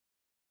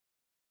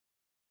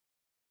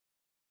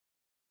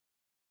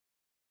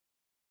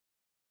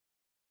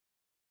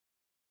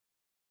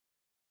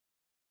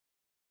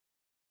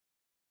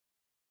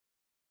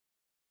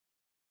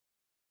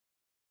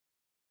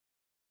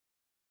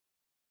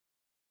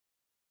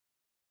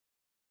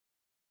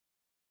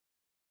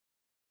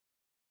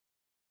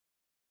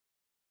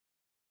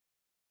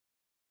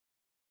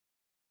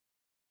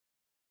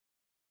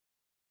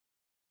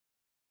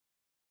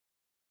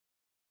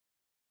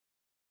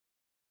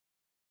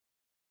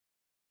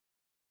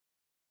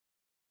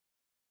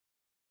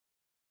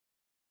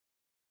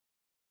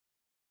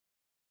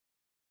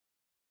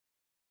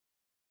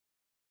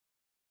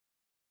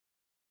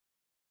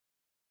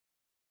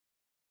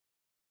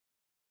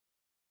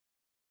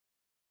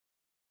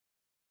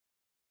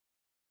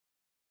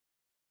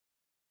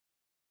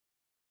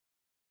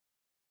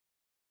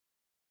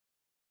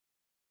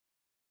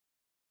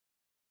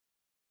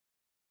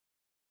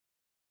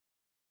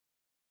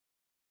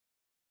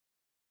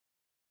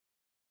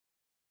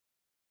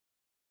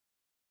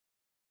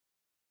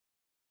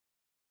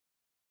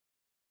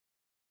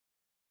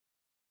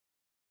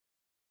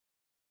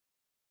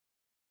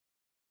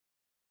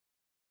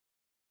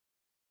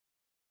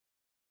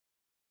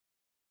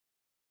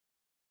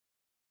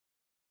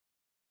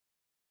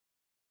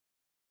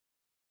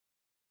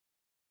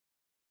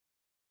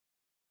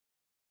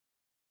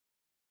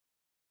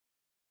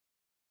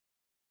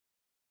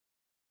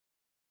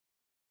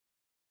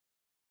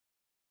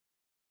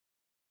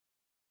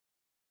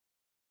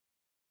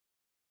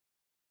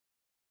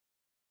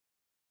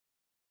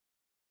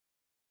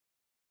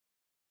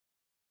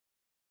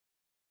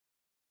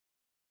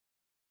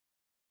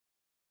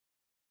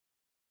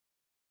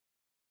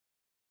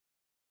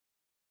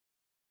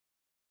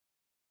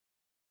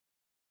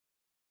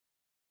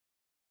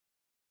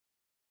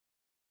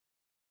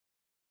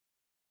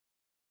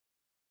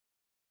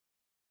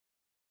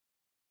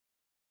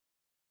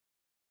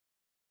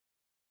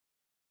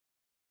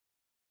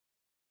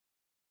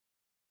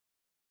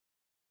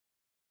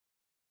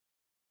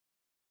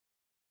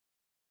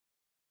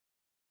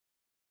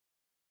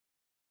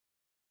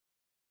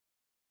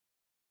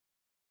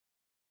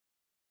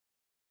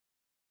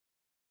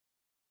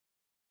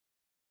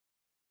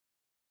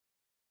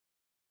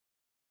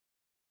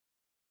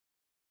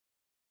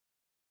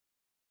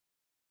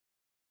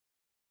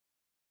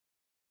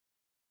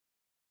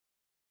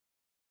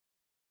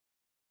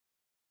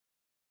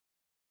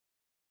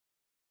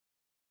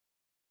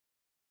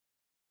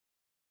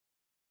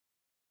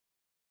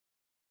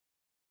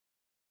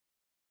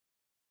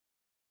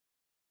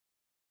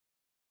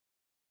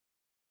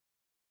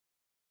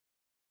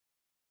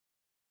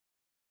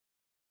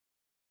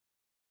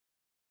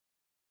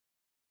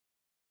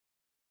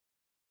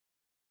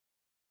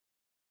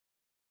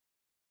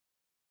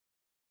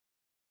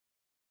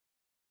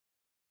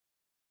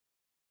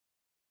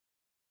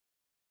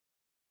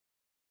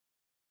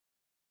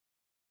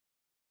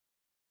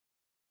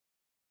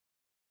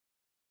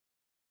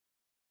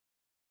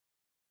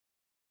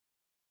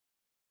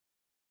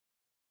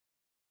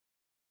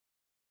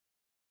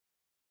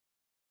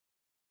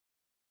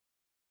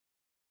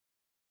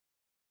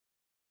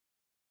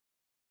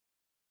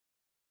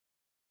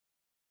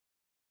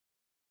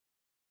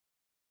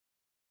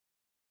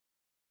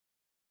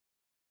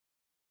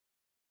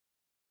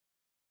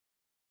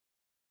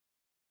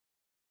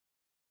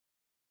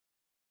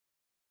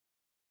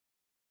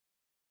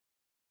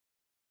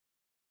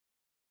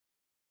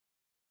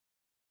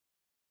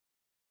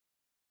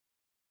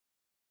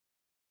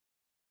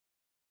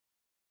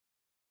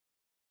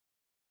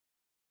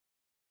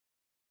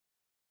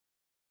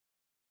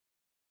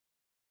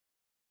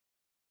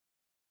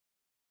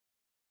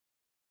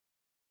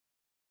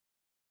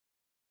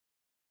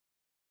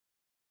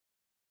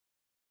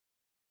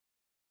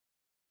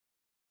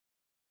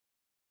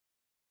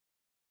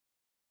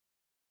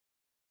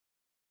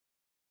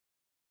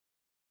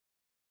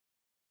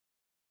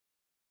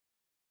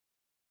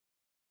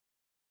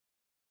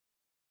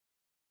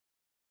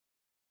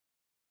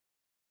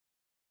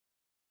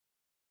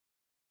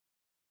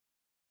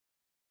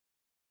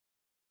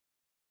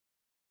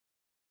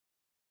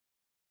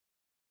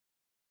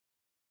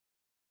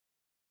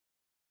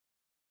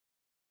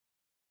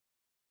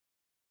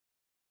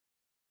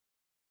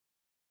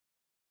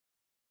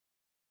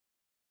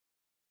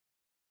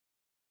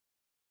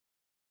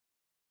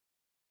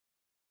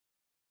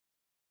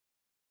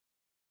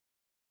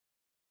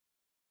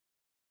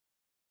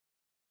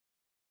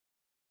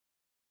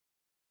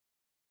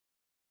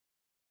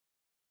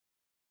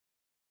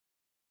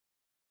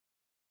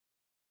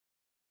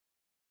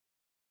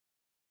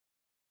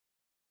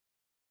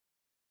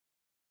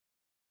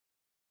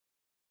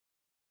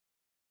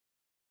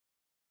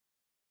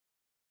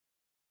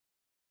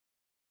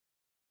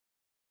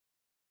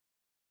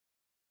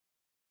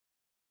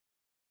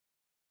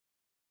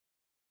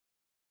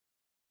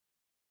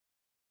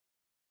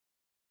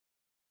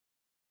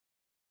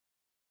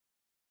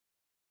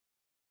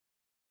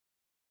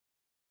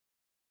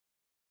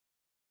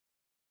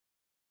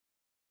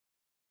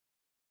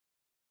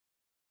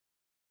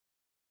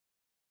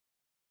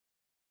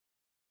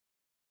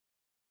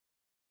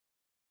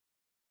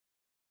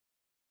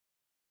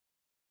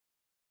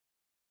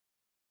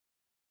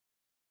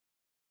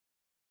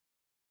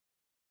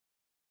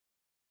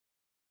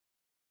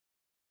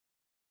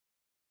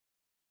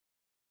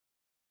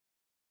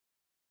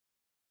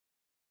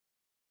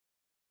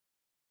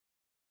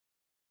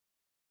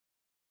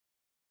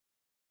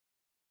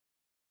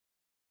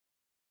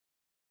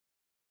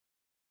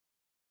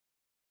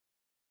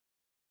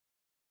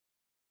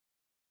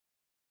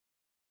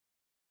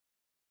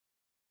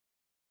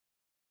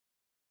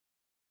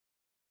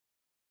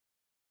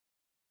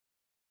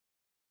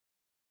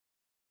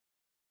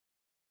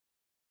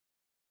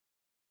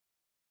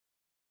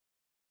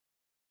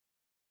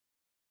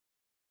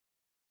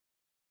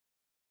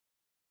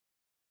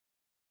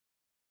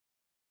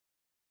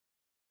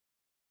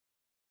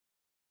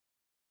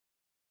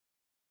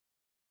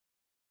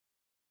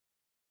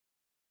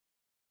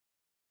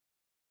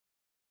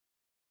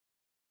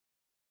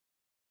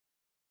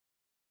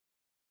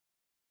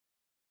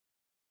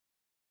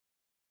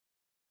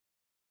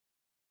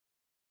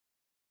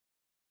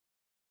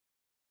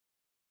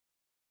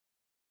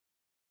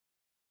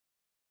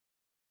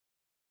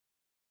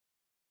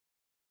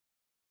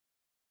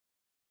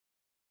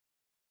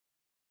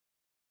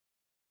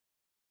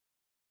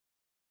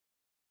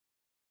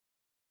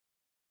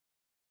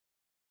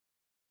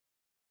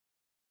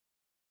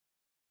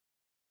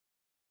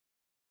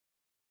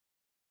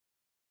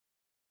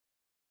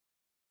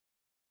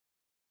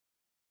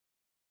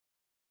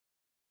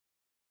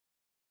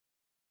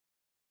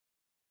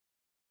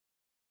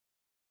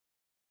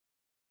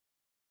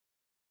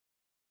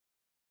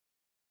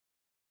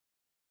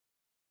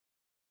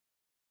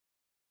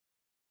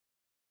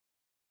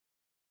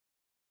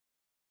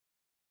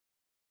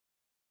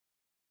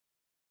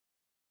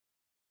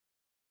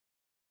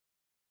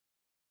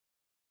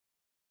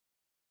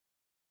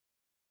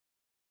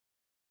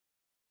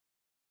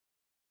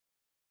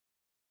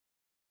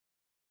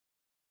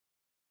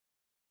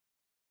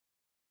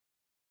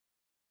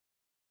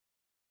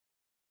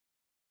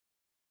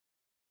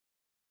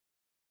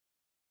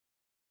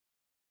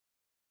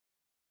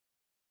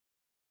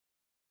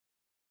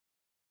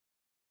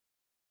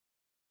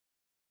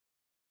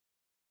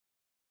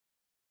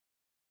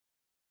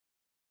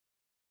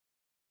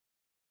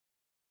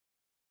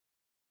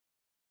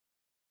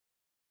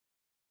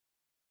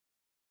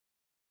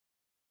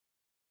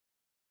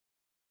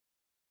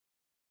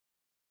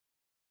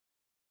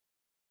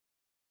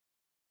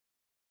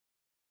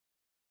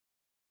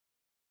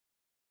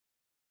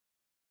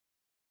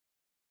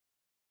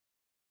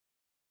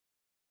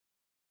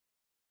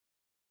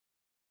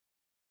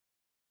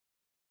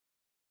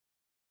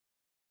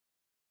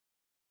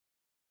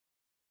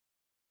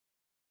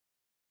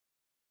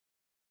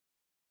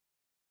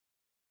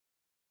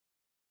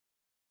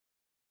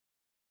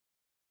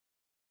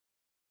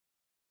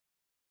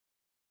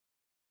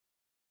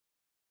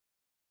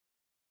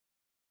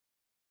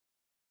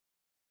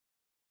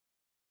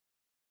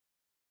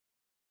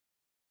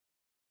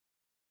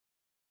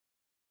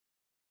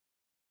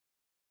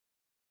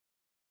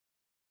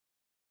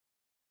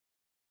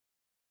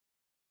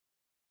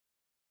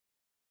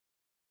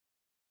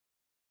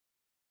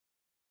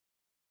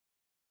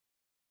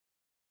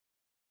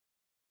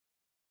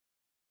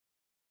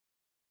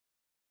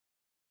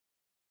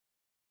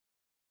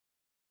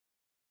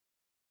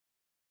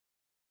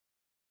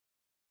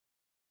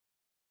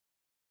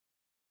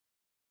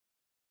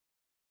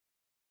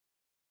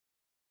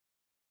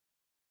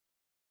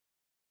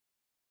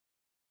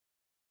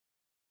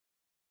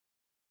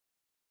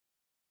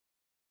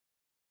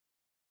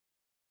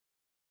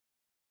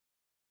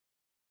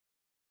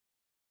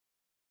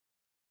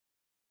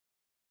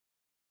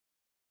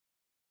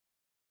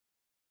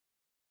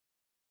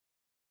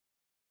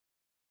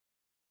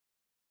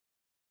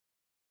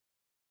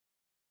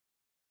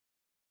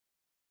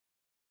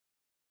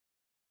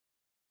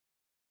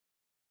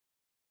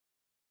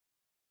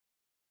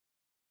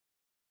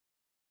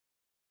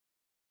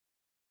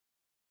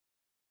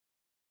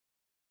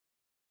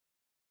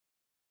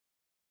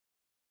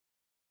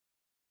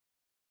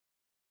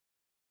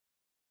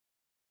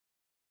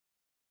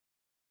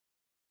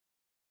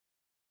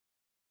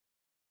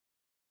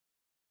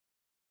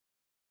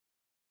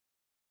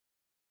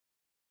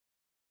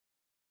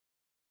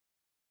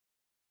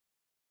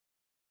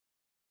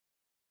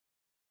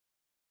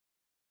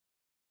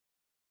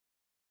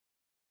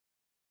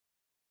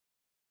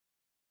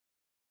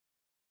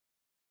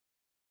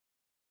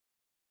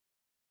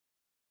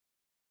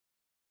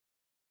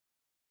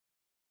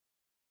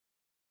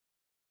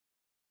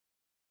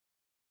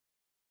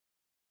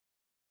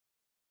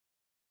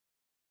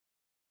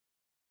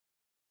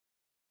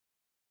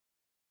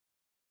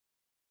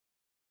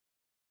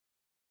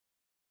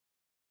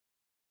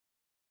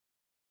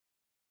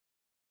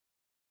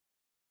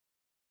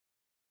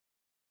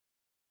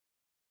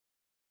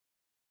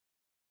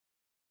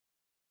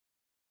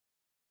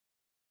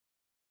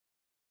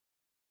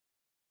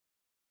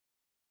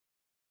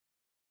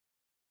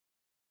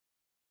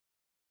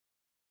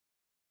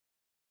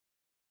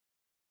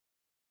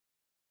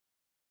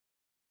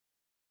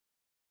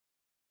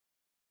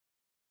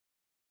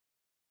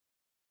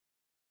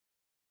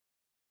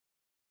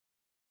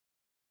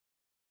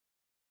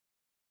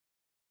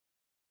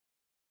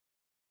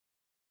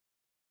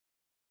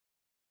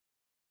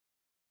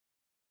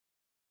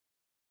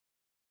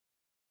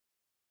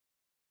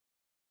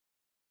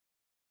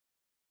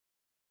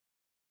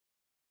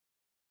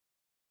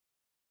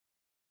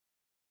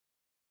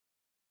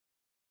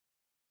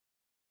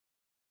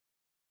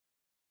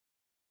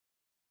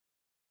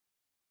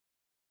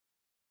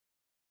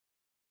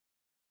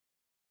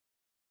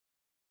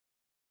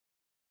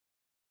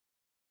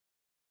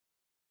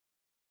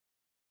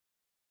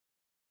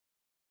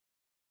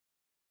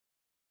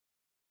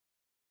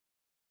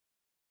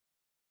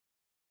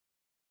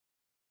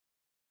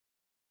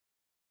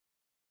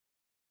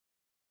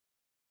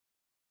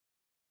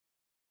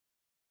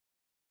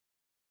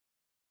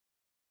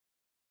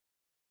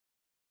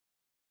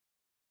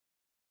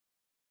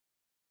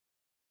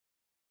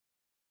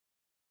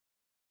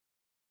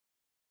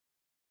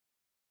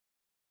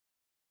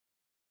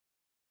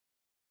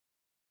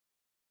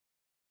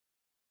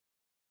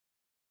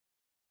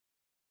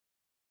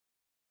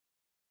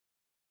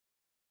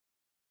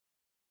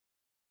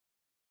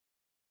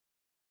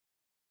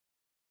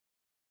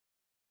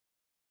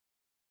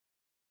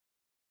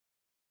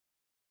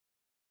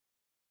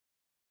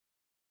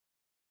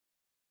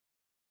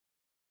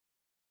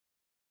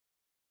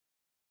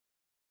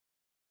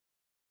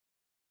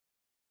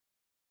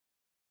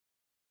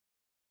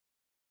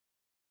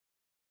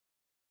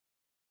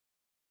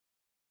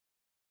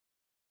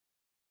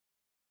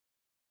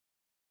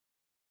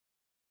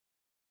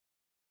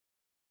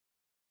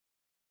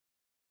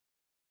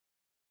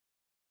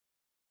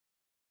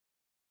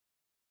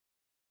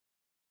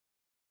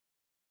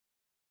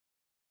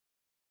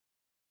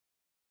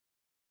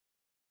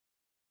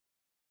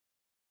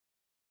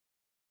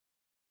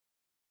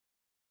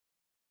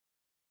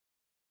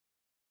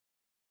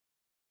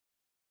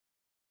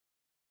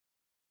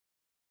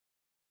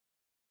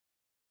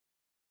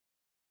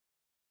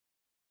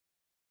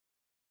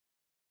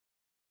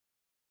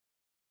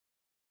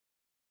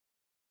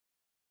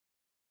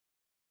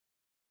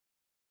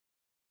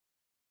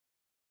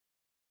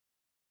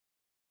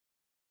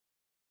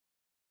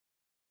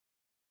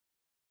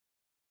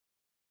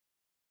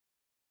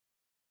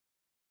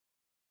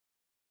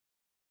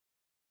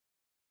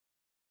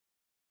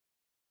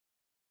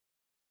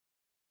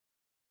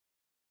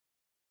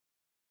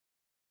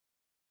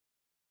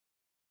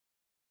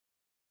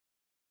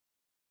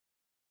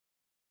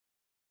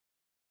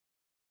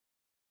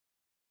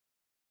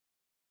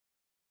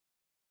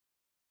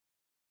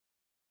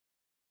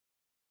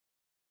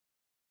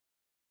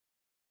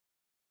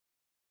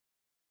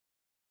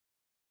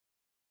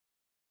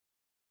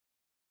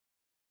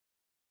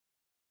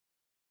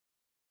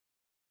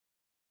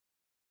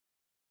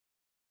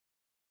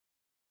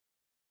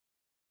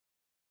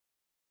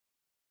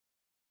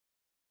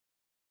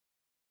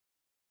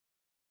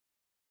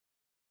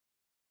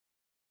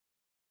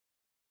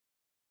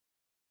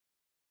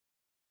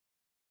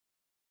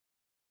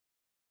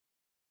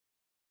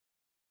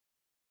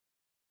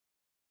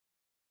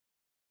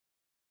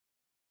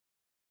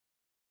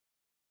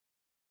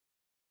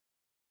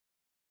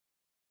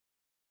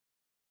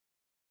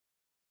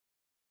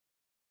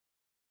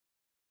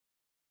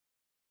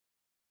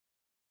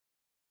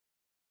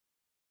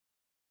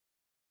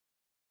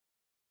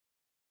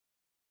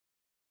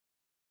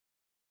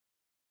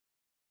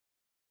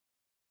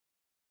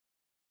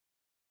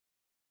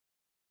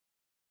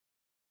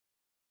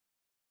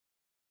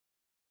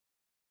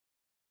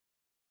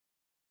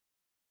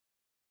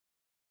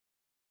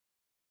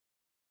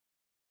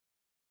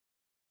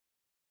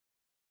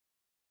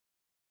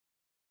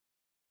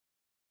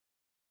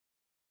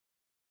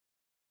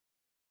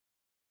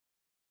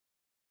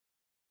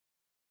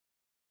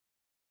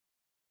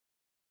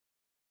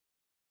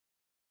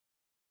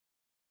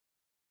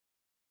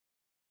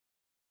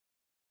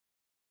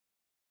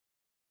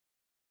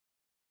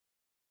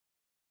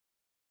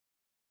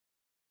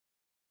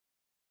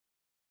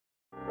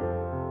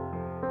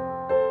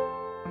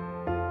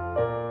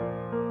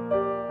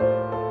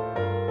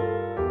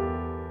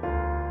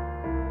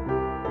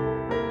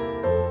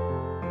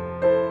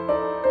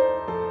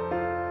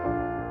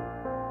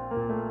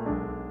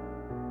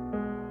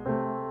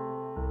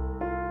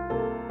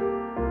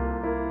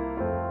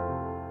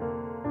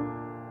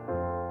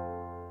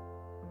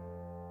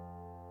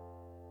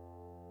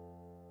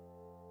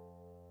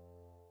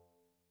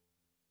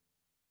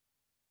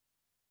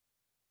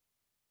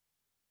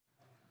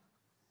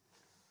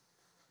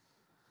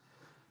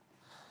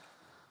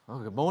Oh,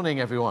 good morning,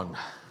 everyone.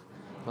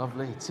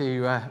 Lovely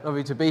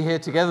to be here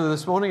together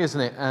this morning, isn't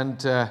it?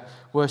 And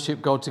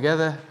worship God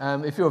together.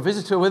 If you're a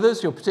visitor with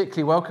us, you're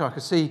particularly welcome. I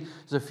can see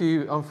there's a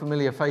few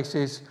unfamiliar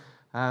faces.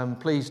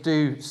 Please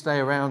do stay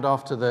around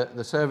after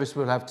the service.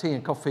 We'll have tea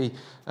and coffee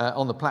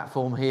on the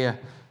platform here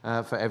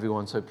for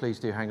everyone. So please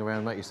do hang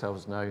around, make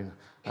yourselves known.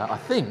 I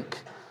think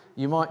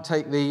you might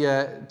take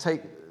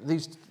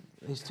these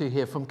two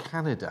here from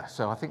Canada.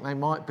 So I think they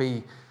might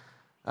be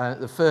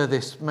the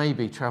furthest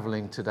maybe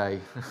travelling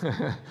today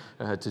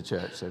to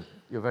church, so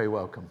you're very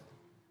welcome.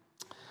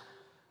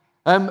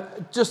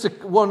 Just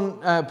one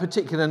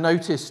particular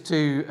notice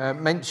to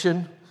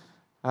mention.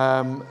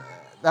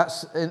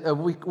 That's in a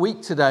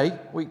week today.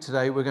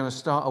 We're going to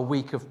start a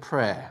week of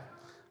prayer.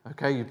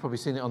 Okay, you've probably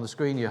seen it on the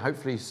screen. You've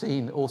hopefully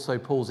seen also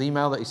Paul's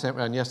email that he sent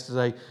around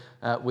yesterday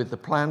with the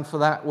plan for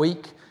that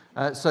week.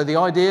 So the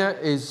idea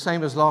is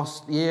same as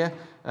last year.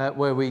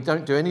 Where we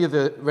don't do any of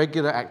the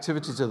regular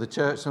activities of the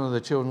church, some of the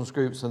children's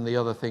groups and the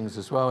other things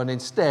as well. And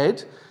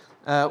instead,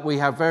 we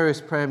have various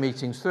prayer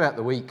meetings throughout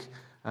the week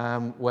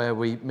where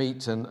we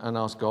meet and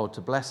ask God to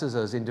bless us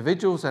as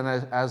individuals and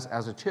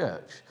as a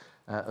church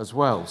as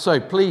well. So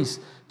please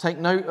take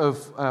note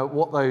of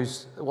what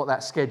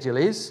that schedule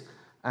is,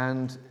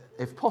 and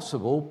if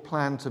possible,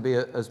 plan to be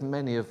at as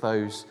many of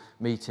those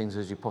meetings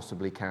as you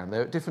possibly can.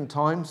 They're at different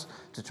times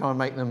to try and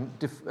make them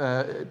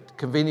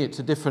convenient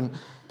to different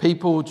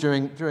people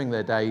during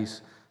their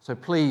days. So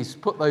please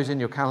put those in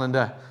your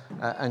calendar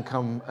and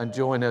come and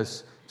join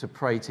us to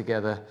pray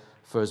together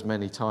for as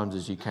many times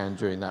as you can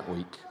during that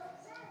week.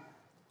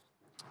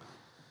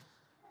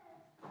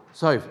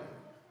 So, in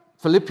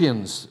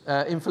Philippians,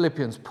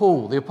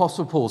 Paul, the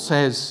Apostle Paul,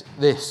 says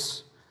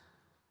this.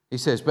 He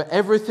says, "But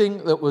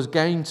everything that was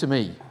gain to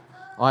me,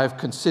 I have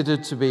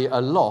considered to be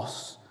a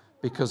loss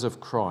because of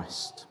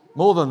Christ.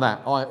 More than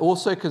that, I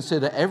also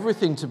consider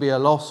everything to be a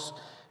loss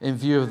in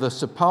view of the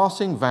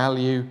surpassing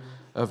value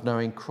of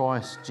knowing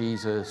Christ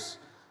Jesus,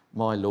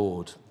 my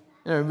Lord."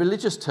 You know, in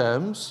religious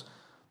terms,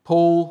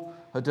 Paul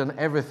had done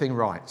everything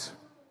right.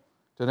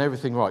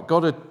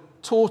 God had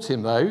taught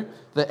him, though,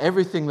 that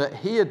everything that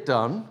he had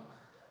done,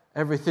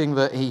 everything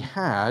that he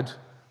had,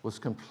 was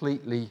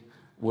completely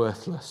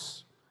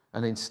worthless.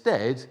 And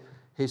instead,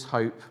 his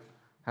hope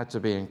had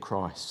to be in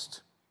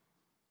Christ.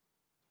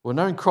 Well,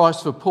 knowing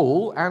Christ for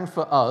Paul and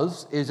for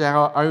us is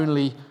our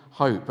only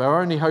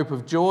hope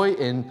of joy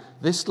in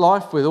this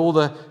life with all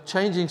the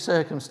changing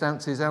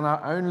circumstances, and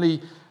our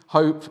only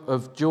hope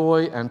of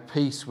joy and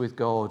peace with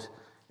God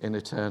in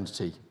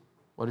eternity.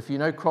 Well, if you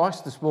know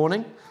Christ this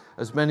morning,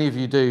 as many of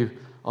you do,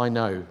 I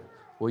know,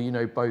 well, you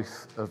know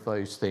both of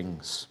those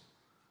things.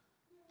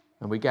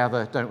 And we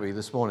gather, don't we,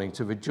 this morning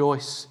to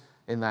rejoice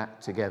in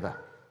that together.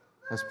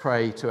 Let's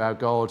pray to our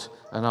God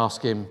and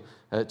ask him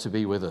to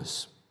be with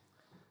us.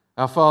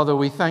 Our Father,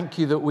 we thank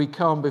you that we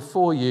come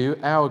before you,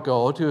 our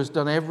God, who has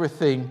done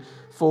everything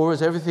for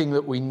us, everything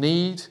that we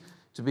need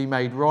to be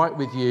made right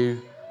with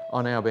you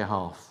on our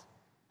behalf.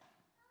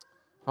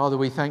 Father,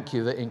 we thank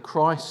you that in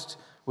Christ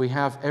we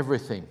have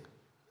everything.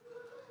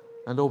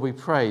 And Lord, we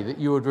pray that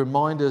you would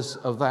remind us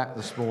of that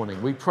this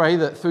morning. We pray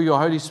that through your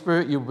Holy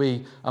Spirit you'll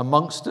be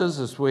amongst us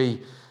as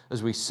we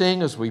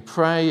sing, as we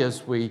pray,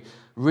 as we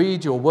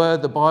read your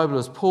word, the Bible,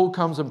 as Paul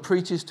comes and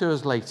preaches to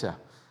us later.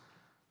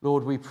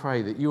 Lord, we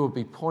pray that you will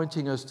be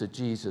pointing us to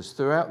Jesus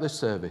throughout this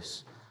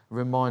service,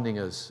 reminding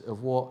us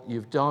of what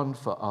you've done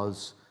for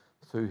us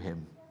through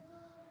him.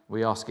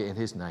 We ask it in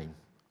his name.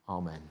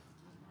 Amen.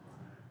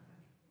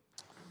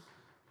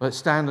 Let's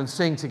stand and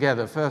sing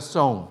together. First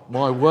song,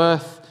 "My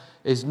Worth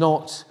is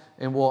Not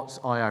in What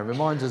I Own."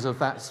 Reminds us of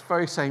that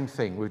very same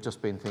thing we've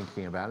just been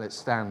thinking about. Let's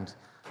stand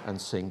and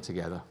sing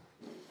together.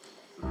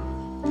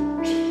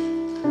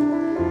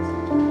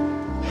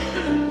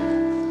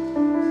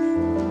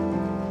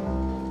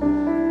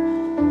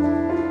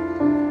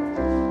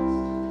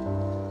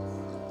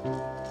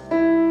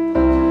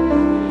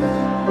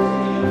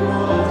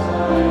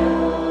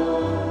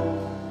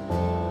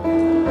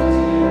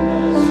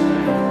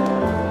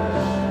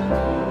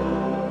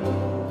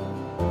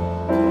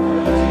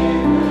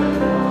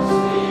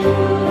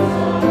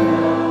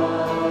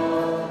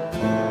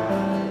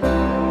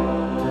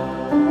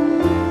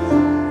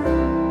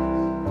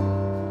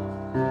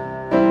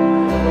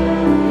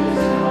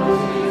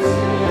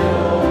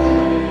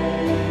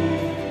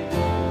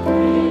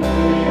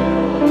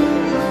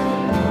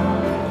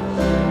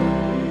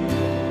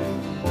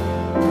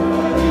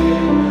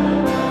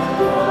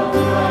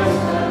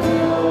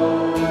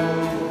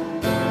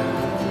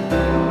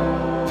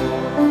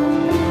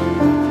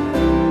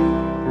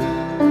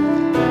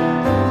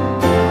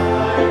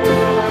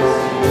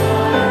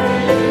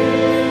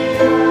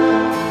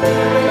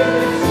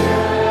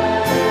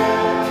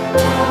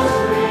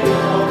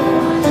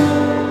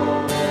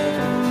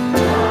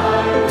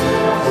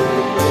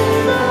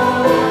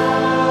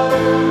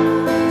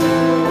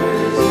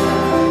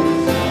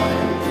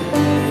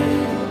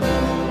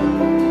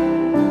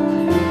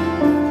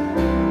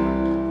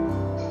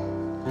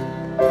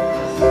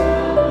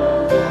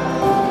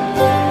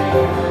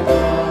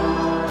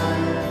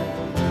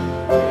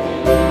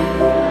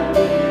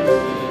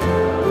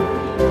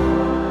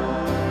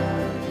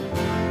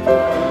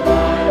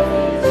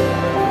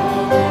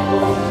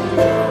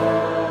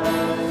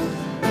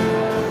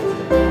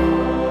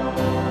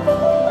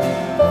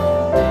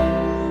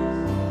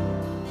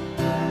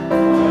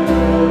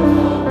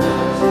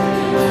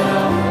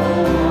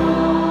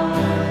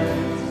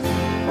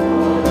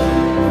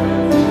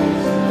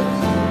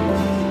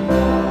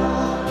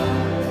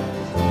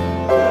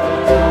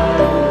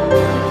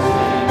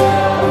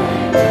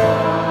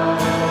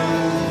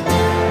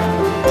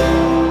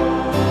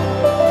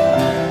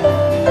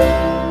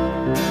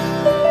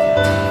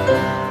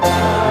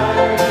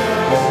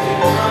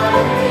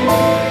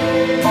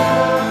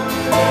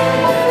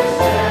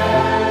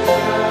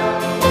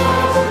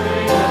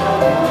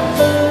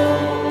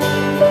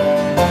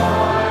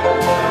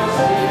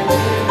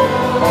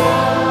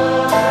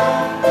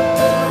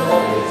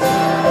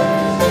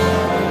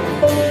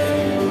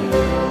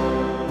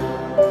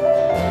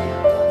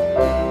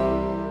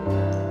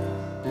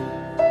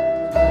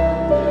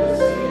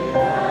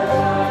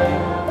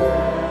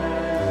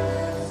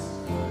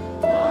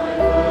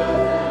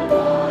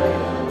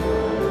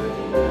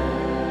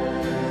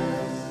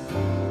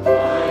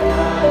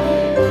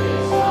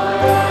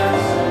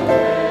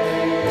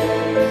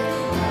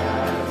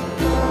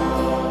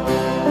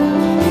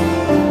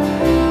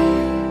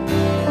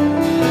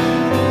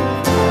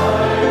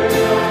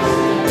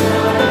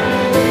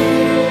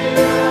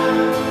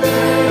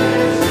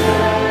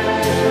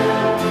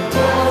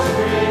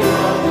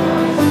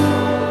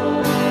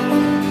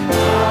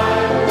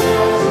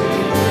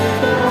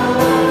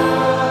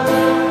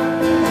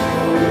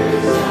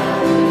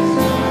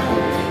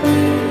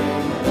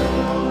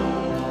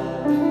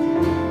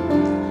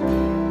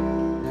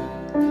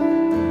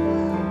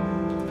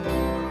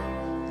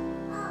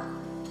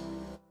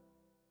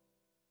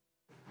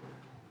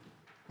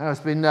 Now, it's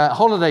been a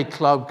holiday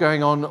club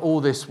going on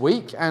all this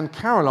week, and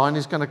Caroline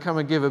is going to come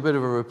and give a bit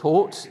of a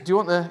report. Do you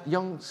want the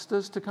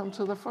youngsters to come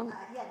to the front?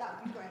 Yeah, that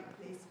would be great,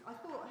 please. I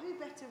thought, who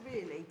better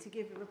really to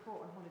give a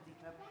report on Holiday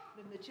Club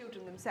than the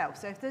children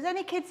themselves? So if there's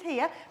any kids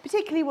here,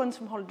 particularly ones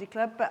from Holiday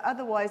Club, but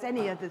otherwise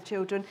any other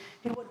children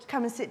who want to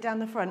come and sit down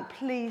the front,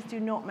 please do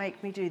not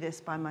make me do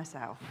this by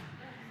myself.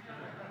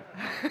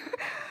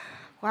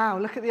 Wow,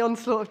 look at the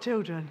onslaught of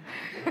children.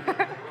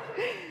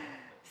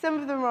 Some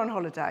of them are on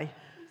holiday,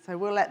 so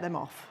we'll let them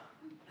off.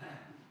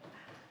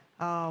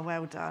 Oh,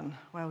 well done,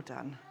 well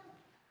done.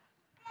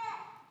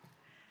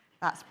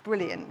 That's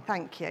brilliant,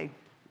 thank you.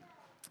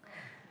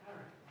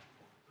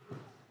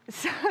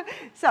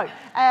 So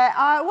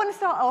I want to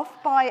start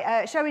off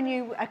by showing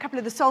you a couple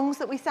of the songs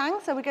that we sang.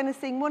 So we're going to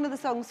sing one of the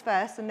songs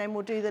first, and then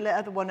we'll do the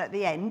other one at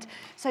the end.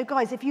 So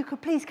guys, if you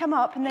could please come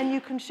up, and then you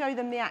can show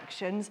them the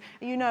actions.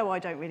 You know I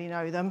don't really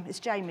know them. It's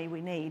Jamie we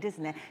need,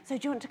 isn't it? So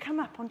do you want to come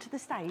up onto the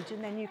stage,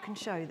 and then you can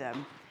show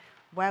them?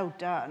 Well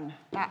done.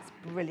 That's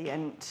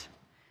brilliant.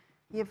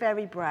 You're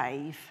very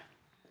brave.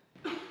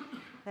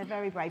 They're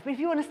very brave. But if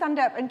you want to stand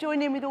up and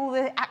join in with all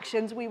the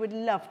actions, we would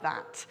love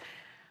that.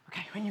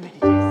 Okay, when you're ready,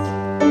 Jess.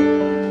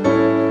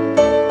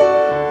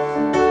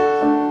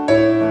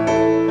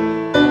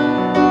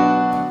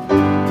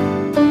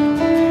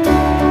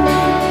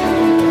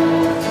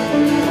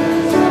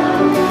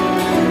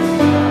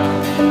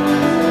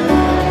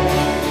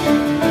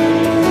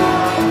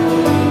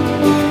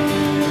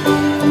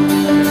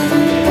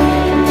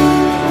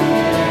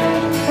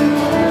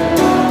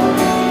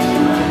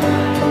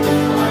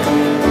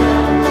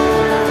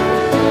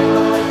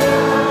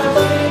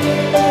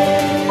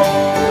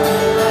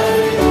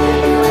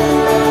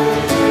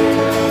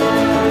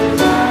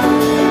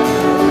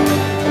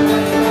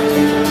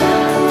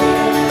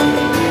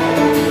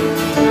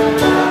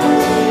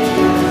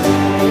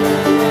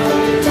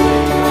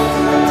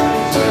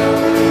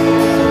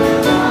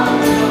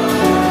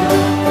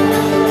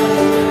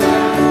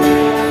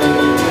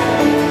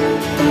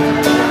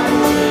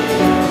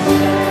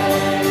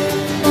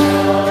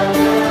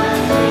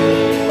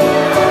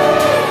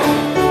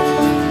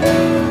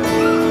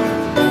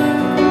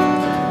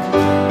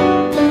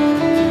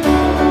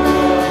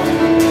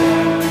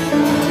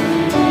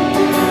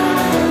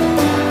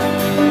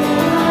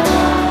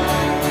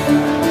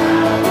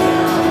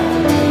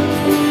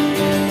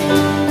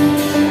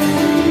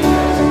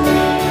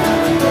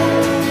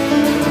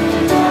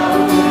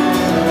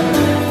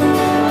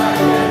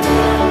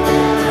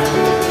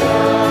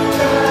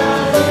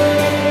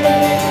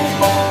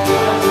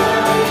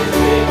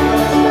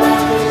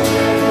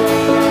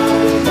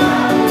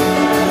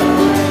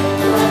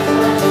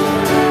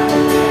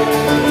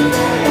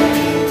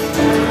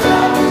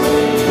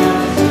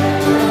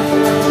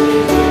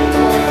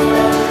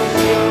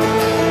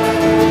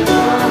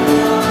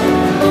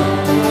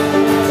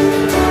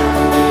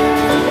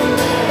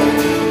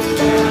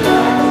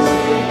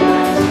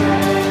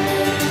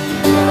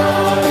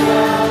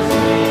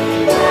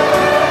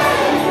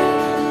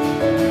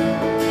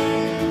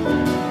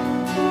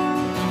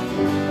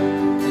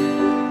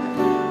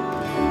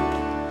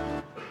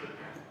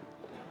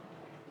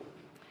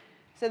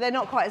 So they're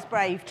not quite as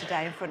brave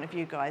today in front of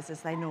you guys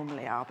as they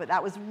normally are, but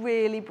that was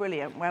really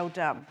brilliant. Well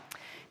done.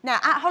 Now,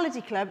 at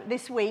Holiday Club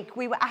this week,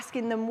 we were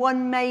asking them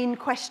one main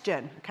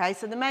question, okay?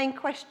 So the main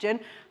question,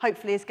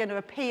 hopefully, is going to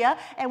appear,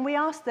 and we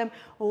asked them,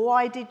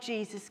 why did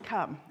Jesus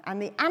come?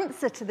 And the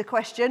answer to the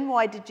question,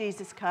 why did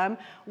Jesus come,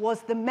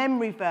 was the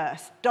memory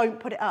verse. Don't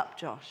put it up,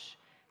 Josh,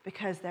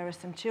 because there are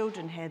some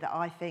children here that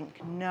I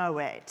think know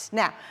it.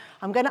 Now,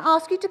 I'm going to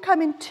ask you to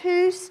come in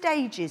 2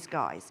 stages,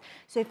 guys.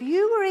 So if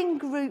you were in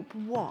group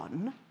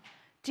 1,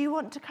 do you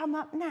want to come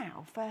up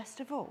now,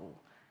 first of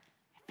all?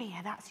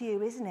 Yeah, that's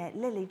you, isn't it?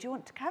 Lily, do you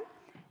want to come?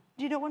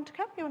 Do you not want to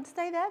come? You want to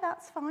stay there?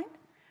 That's fine.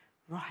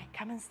 Right,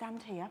 come and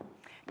stand here.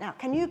 Now,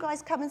 can you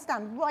guys come and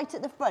stand right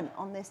at the front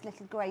on this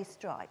little grey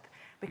stripe?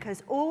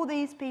 Because all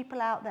these people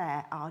out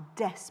there are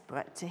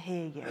desperate to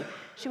hear you.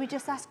 Should we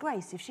just ask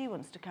Grace if she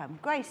wants to come?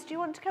 Grace, do you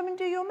want to come and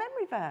do your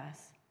memory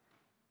verse?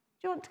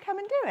 Do you want to come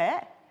and do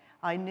it?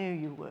 I knew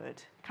you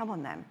would. Come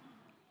on then.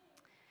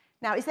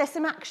 Now, is there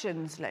some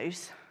actions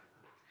loose?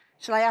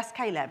 Shall I ask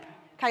Caleb?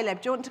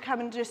 Caleb, do you want to come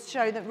and just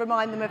show them,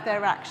 remind them of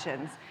their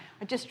actions?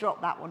 I just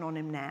dropped that one on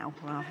him now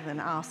rather than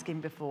ask him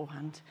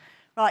beforehand.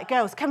 Right,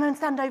 girls, come and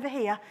stand over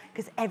here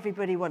because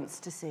everybody wants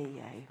to see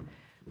you.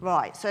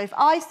 Right, so if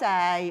I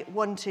say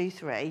 1, 2,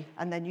 3,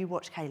 and then you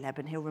watch Caleb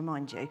and he'll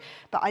remind you,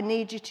 but I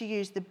need you to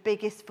use the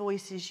biggest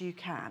voices you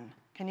can.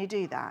 Can you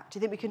do that? Do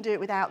you think we can do it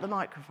without the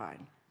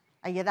microphone?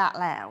 Are you that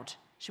loud?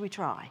 Should we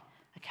try?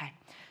 Okay,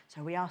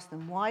 so we ask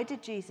them, why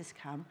did Jesus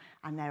come?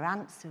 And their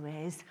answer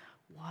is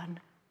 1,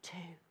 2,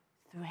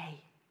 3.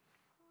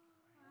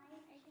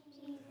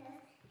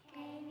 Jesus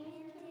came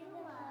into the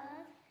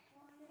world to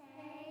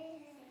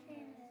save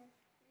sinners.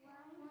 1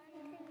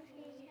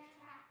 Peter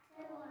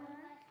chapter 1,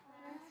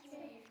 verse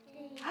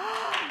 15.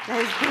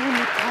 There's been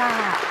a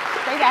clap.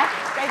 Stay there,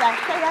 stay there,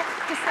 stay there.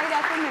 Just stay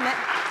there for a minute.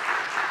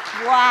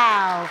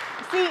 Wow.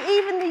 See,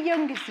 even the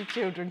youngest of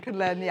children can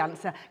learn the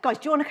answer. Guys,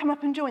 do you want to come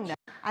up and join them?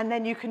 And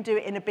then you can do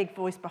it in a big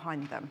voice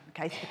behind them.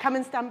 Okay, so come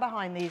and stand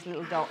behind these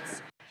little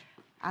dots.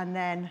 And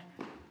then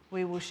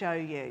we will show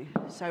you.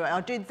 So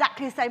I'll do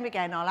exactly the same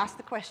again. I'll ask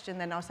the question,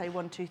 then I'll say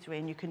 1, 2, 3,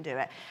 and you can do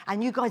it.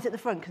 And you guys at the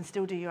front can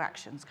still do your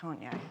actions,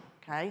 can't you?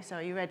 Okay, so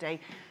are you ready?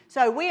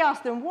 So we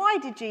asked them, why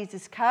did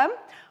Jesus come?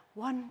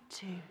 1,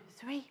 2,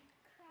 3.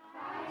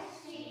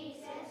 Christ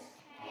Jesus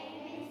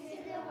came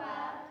into the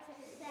world to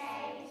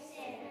save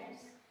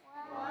sinners.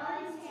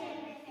 1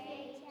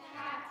 Timothy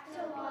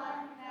chapter 1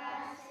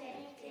 verse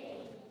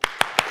 15.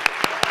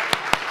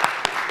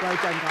 Well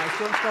done, guys.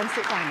 Do you want to go and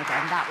sit down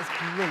again? That was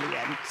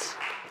brilliant.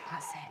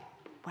 That's it.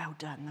 Well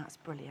done. That's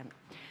brilliant.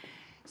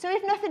 So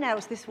if nothing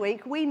else this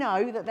week, we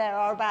know that there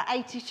are about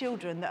 80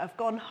 children that have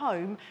gone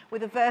home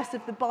with a verse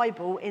of the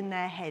Bible in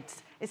their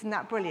heads. Isn't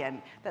that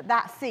brilliant?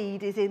 That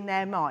seed is in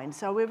their mind.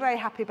 So we're very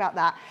happy about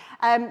that.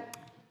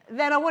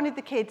 Then I wanted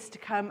the kids to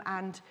come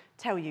and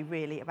tell you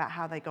really about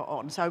how they got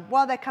on. So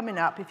while they're coming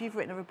up, if you've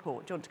written a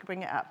report, do you want to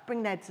bring it up?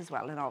 Bring Ned's as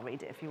well, and I'll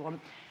read it if you want.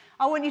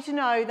 I want you to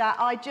know that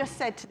I just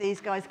said to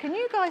these guys, can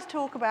you guys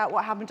talk about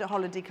what happened at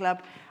Holiday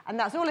Club? And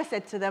that's all I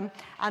said to them,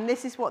 and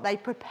this is what they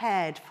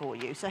prepared for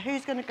you. So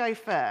who's going to go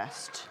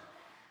first?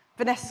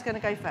 Vanessa's going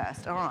to go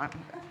first. All right.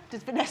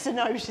 Does Vanessa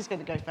know she's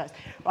going to go first?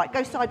 Right,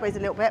 go sideways a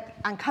little bit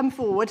and come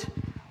forward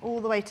all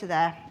the way to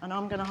there, and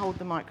I'm going to hold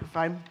the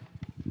microphone.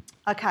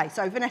 Okay,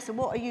 so Vanessa,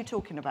 what are you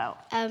talking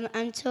about?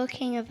 I'm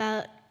talking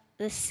about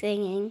the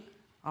singing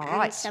All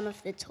right. and some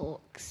of the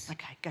talks.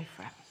 Okay, go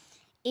for it.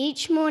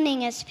 Each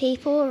morning as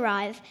people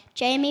arrive,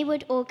 Jamie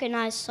would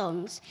organise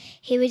songs.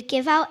 He would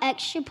give out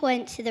extra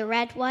points to the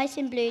red, white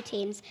and blue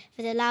teams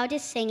for the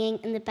loudest singing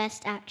and the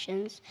best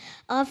actions.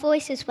 Our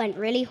voices went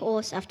really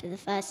hoarse after the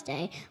first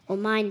day, or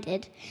mine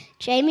did.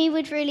 Jamie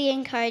would really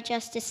encourage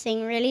us to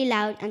sing really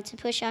loud and to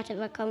push out of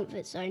our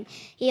comfort zone.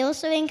 He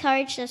also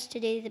encouraged us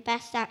to do the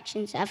best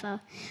actions ever.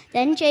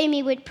 Then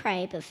Jamie would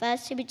pray, but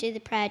first he would do the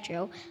prayer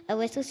drill, a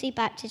Whittlesea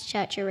Baptist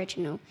Church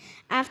original.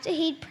 After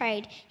he'd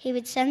prayed, he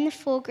would send the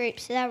 4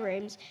 groups to their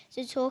rooms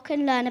to talk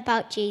and learn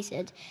about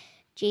Jesus.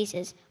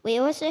 We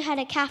also had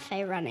a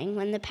cafe running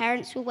when the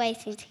parents were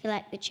waiting to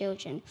collect the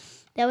children.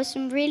 There were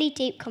some really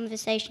deep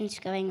conversations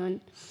going on.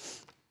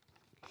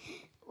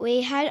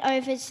 We had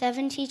over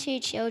 72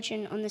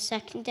 children on the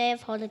second day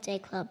of Holiday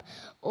Club.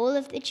 All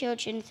of the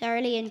children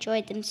thoroughly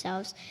enjoyed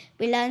themselves.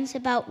 We learned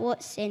about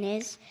what sin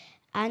is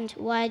and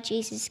why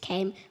Jesus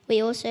came.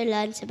 We also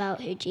learned about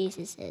who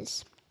Jesus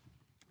is.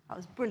 That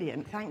was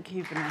brilliant. Thank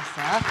you,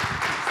 Vanessa.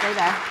 Stay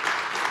there.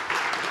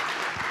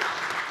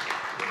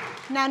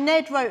 Now,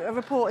 Ned wrote a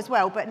report as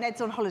well, but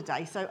Ned's on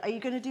holiday. So are you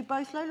going to do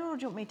both, Lola, or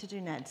do you want me to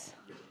do Ned's?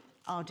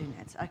 I'll do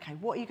Ned's. Okay,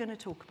 what are you going to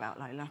talk about,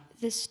 Lola?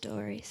 The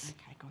stories.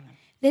 Okay, go on then.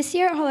 This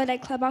year at Holiday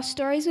Club, our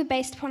stories were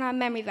based upon our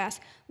memory verse,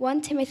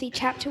 1 Timothy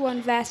chapter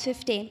 1, verse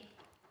 15.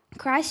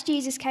 Christ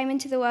Jesus came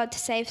into the world to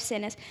save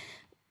sinners.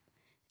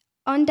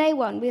 On day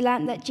 1, we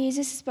learnt that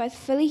Jesus is both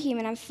fully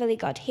human and fully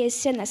God. He is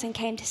sinless and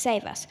came to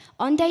save us.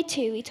 On day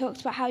 2, we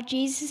talked about how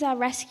Jesus is our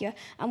rescuer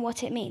and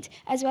what it means,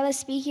 as well as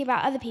speaking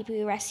about other people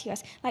who rescue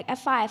us, like a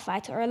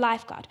firefighter or a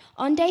lifeguard.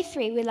 On day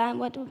 3, we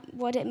learned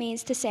what it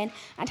means to sin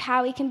and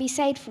how we can be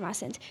saved from our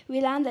sins. We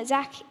learned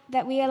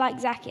that we are like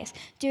Zacchaeus,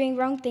 doing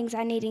wrong things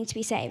and needing to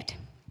be saved.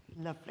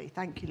 Lovely.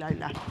 Thank you,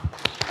 Lola.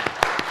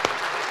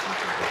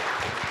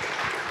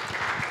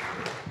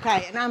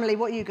 Okay, and Emily,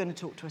 what are you going to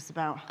talk to us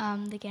about?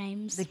 The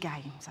games. The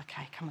games.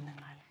 Okay, come on then,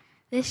 Lola.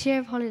 This year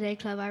of Holiday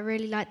Club, I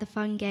really liked the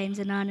fun games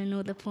and earning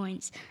all the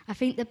points. I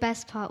think the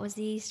best part was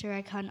the Easter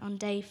egg hunt on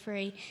day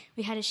 3.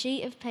 We had a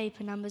sheet of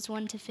paper numbers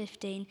 1 to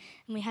 15,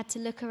 and we had to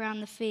look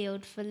around the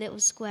field for little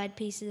squared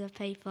pieces of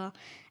paper.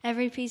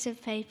 Every piece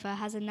of paper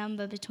has a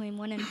number between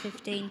 1 and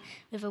 15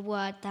 with a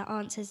word that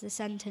answers the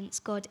sentence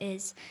God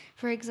is.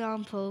 For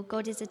example,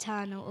 God is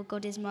eternal or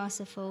God is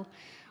merciful.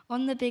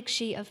 On the big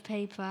sheet of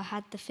paper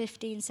had the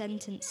 15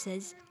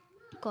 sentences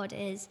God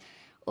is.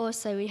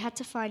 Also, we had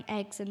to find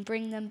eggs and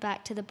bring them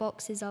back to the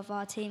boxes of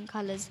our team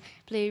colours,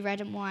 blue,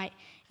 red and white.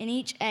 In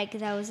each egg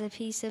there was a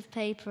piece of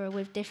paper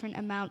with different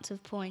amounts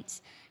of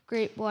points.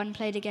 Group 1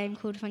 played a game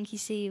called Funky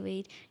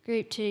Seaweed.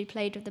 Group 2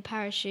 played with the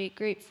parachute.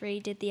 Group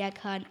 3 did the egg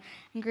hunt.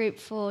 And Group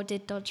 4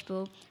 did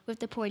dodgeball. With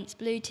the points,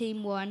 blue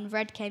team won,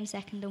 red came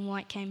second and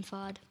white came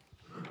third.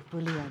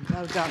 Brilliant.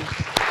 Well done.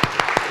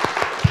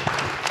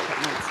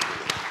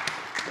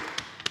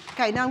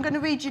 Okay, now I'm going to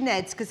read you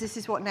Ned's because this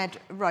is what Ned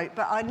wrote,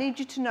 but I need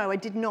you to know I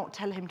did not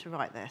tell him to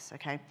write this,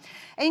 okay?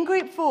 In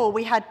Group 4,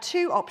 we had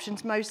 2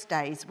 options most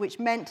days, which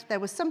meant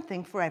there was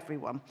something for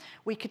everyone.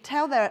 We could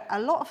tell that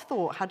a lot of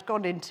thought had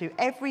gone into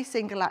every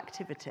single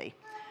activity.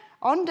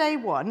 On day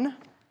 1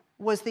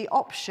 was the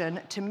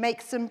option to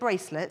make some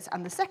bracelets,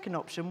 and the second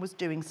option was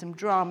doing some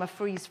drama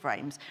freeze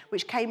frames,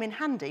 which came in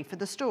handy for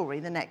the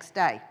story the next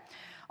day.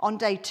 On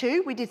day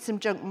 2, we did some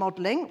junk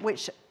modelling,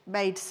 which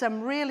made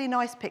some really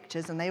nice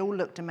pictures and they all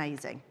looked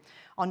amazing.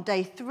 On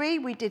day 3,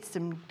 we did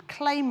some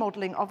clay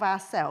modelling of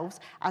ourselves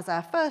as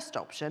our first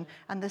option,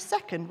 and the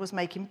second was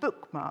making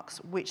bookmarks,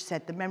 which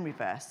said the memory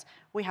verse.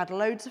 We had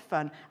loads of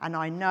fun, and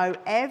I know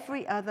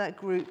every other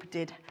group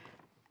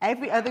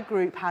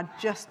had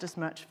just as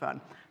much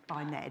fun.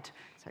 By Ned.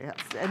 So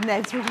that's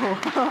Ned's reward.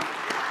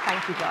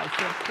 Thank you, guys.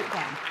 Let's sit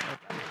down.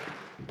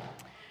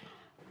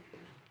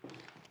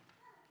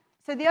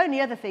 So the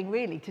only other thing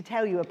really to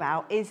tell you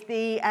about is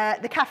the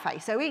cafe.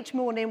 So each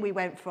morning we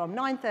went from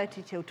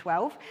 9:30 till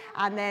 12,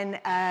 and then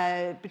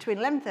between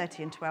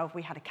 11:30 and 12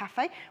 we had a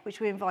cafe, which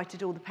we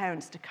invited all the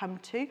parents to come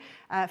to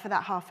for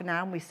that half an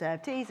hour, and we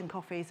served teas and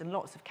coffees and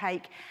lots of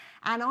cake.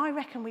 And I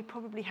reckon we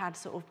probably had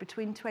sort of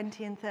between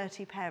 20 and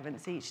 30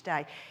 parents each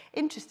day.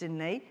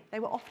 Interestingly,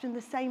 they were often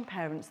the same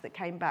parents that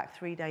came back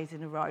 3 days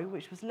in a row,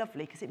 which was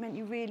lovely because it meant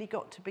you really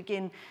got to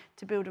begin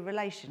to build a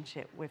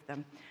relationship with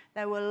them.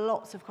 There were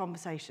lots of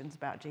conversations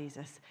about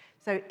Jesus.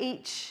 So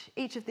each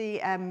of the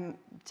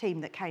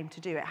team that came to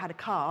do it had a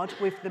card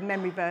with the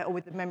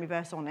memory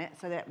verse on it,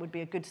 so that would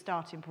be a good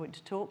starting point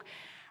to talk.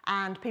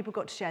 And people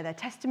got to share their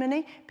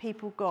testimony.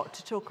 People got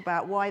to talk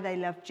about why they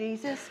love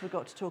Jesus. We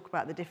got to talk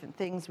about the different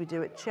things we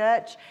do at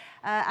church.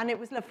 And it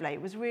was lovely.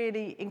 It was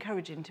really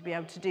encouraging to be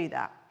able to do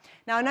that.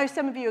 Now, I know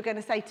some of you are going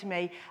to say to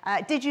me,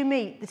 did you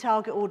meet the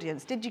target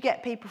audience? Did you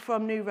get people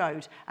from New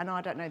Road? And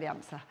I don't know the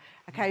answer.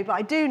 Okay, but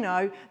I do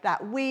know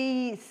that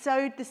we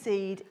sowed the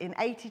seed in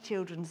 80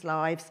 children's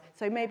lives.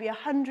 So maybe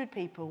 100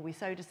 people we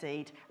sowed a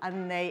seed,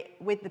 and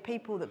with the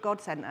people that God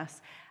sent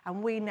us.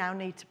 And we now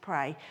need to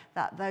pray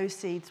that those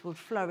seeds would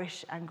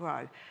flourish and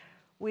grow.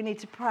 We need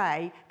to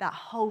pray that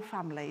whole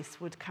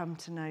families would come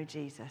to know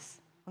Jesus.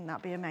 Wouldn't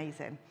that be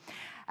amazing?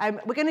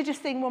 We're going to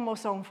just sing one more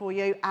song for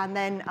you, and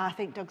then I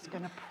think Doug's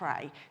going to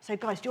pray. So,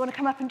 guys, do you want to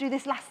come up and do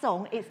this last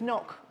song? It's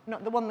knock,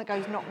 not the one that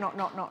goes knock, knock,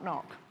 knock, knock,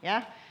 knock.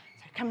 Yeah?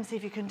 So come and see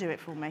if you can do it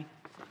for me.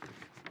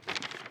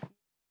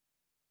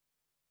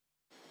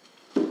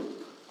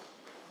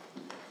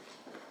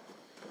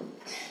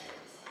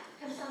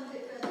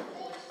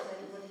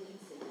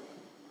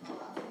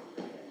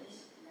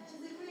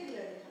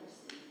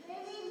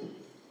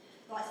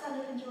 Right,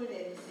 stand up and join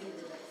in and sing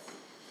with us.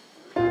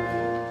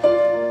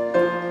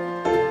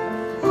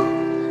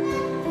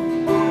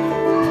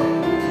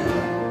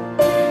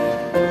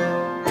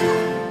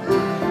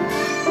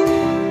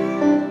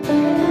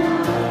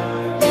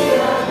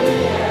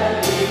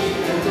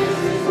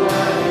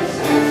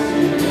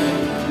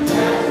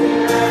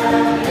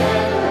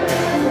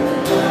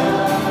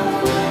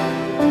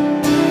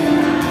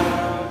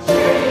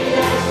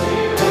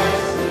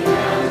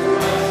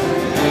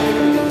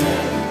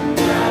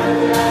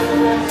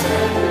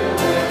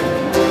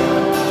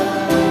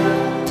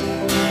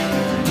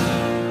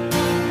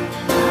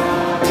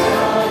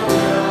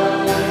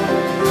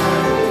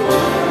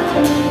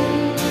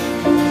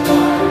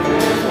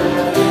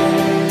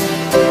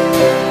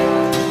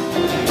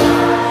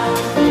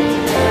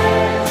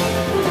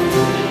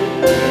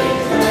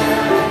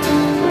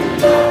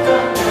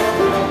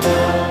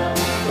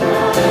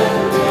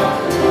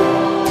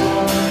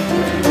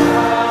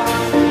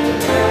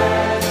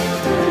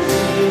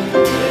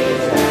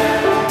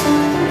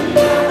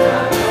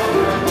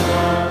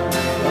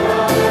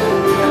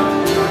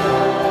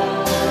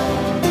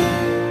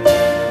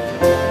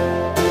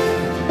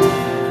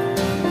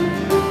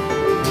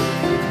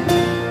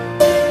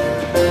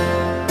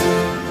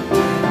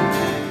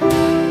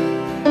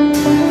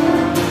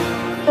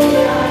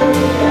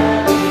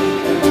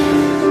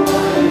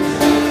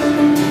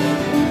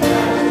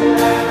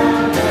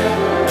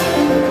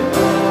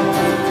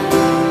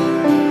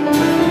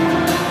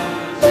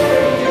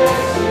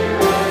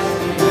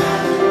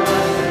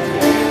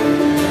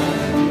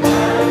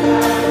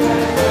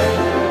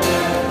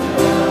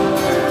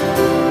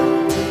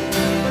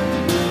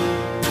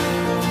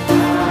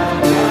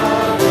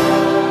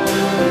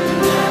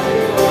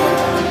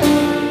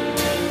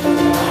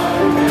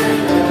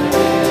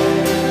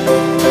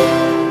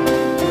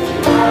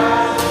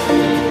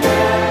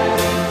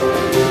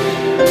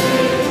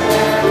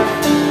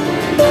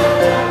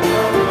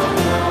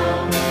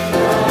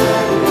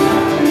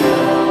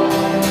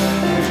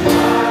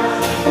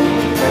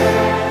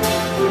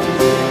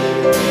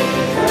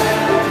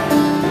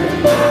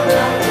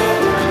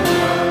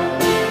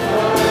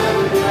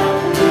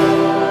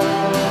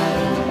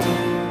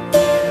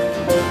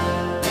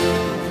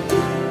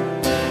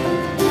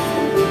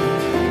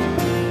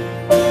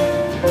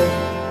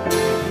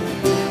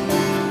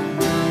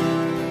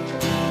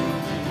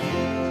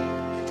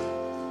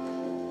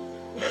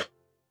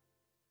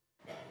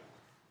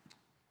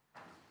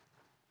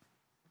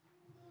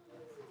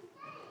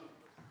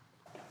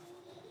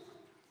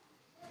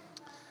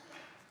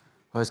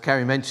 Well, as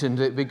Carrie mentioned,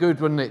 it'd be good,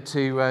 wouldn't it,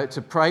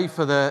 to pray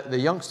for the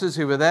youngsters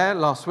who were there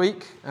last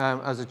week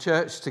as a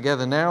church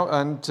together now,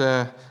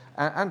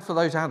 and for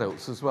those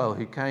adults as well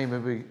who came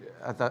and we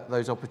had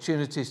those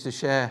opportunities to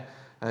share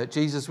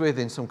Jesus with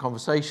in some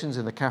conversations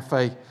in the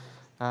cafe,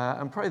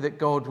 and pray that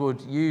God would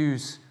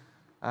use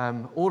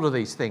all of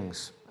these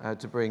things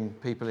to bring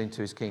people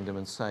into his kingdom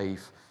and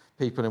save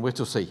people in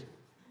Whittlesea.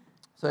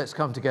 So let's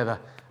come together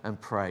and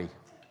pray.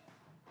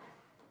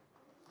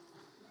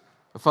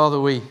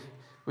 Father, we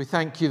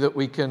thank you that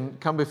we can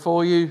come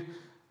before you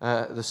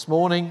this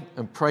morning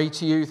and pray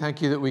to you.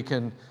 Thank you that we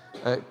can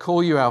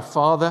call you our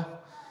Father.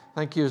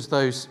 Thank you as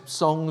those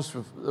songs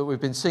that we've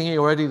been singing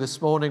already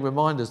this morning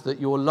remind us that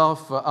your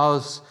love for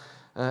us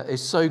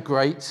is so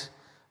great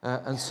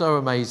and so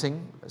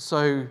amazing,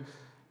 so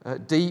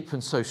deep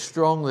and so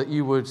strong that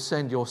you would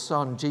send your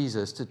Son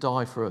Jesus to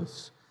die for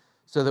us,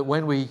 so that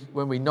when we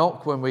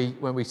knock, when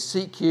we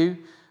seek you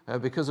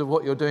because of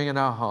what you're doing in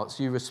our hearts,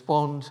 you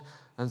respond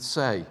and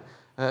say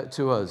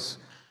to us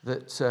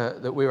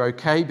that we're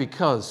okay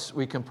because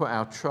we can put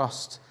our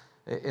trust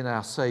in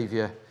our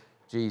Saviour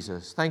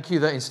Jesus. Thank you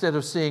that instead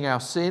of seeing our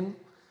sin,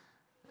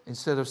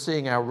 instead of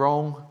seeing our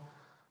wrong,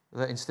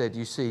 that instead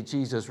you see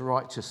Jesus'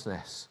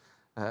 righteousness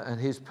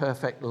and his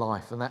perfect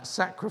life and that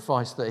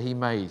sacrifice that he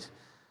made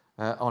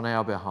on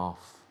our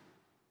behalf.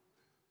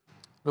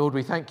 Lord,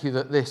 we thank you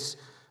that this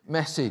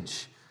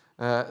message,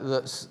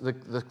 that's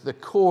the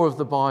core of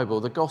the Bible,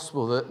 the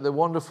gospel, the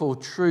wonderful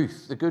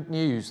truth, the good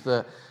news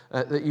that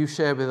you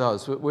share with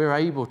us, that we're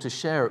able to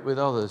share it with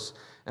others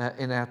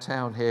in our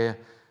town here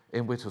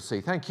in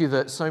Whittlesea. Thank you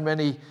that so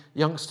many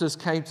youngsters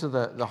came to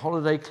the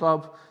holiday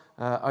club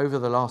over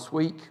the last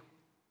week.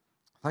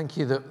 Thank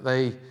you that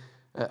they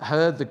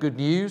heard the good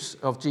news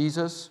of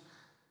Jesus.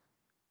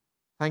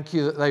 Thank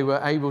you that they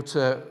were able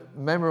to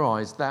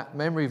memorize that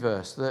memory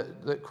verse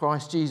that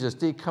Christ Jesus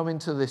did come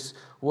into this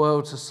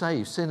world to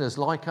save sinners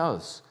like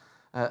us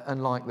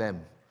and like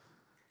them.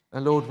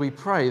 And Lord, we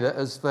pray that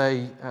as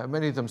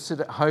many of them sit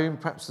at home,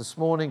 perhaps this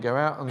morning, go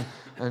out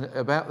and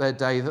about their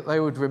day, that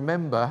they would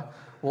remember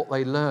what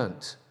they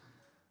learnt.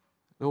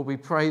 Lord, we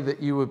pray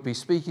that you would be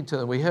speaking to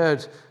them. We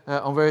heard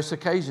on various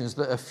occasions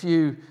that a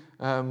few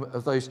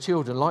of those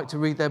children like to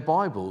read their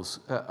Bibles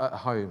at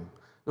home.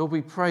 Lord,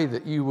 we pray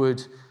that you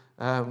would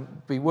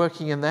be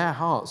working in their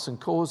hearts and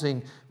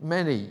causing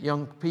many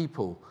young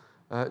people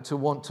to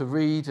want to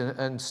read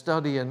and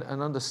study and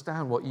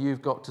understand what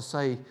you've got to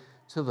say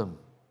to them.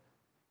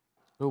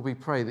 Lord, we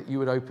pray that you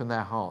would open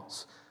their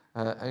hearts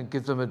and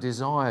give them a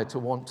desire to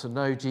want to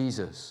know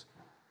Jesus.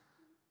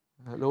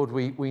 Lord,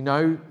 we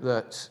know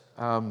that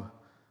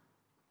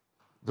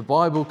the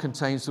Bible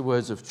contains the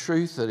words of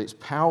truth, that it's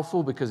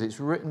powerful because it's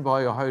written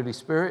by your Holy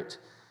Spirit.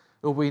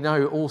 Lord, we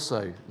know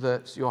also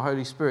that your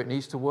Holy Spirit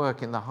needs to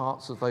work in the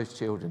hearts of those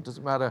children. It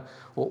doesn't matter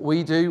what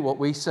we do, what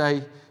we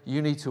say,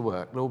 you need to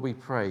work. Lord, we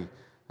pray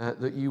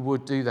that you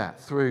would do that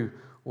through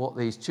what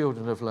these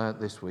children have learnt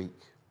this week.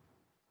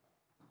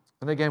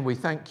 And again, we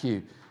thank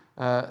you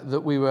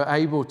that we were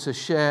able to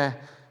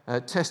share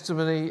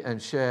testimony and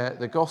share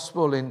the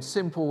gospel in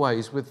simple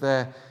ways with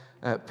their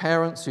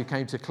parents who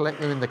came to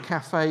collect them in the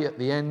cafe at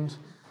the end.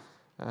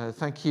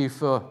 Thank you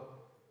for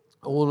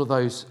all of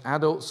those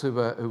adults who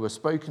were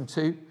spoken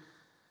to.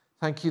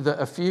 Thank you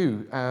that a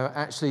few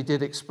actually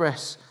did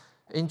express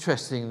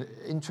interest in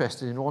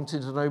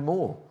wanting to know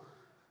more.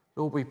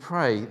 Lord, we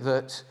pray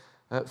that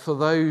for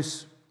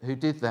those who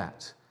did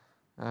that,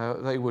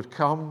 they would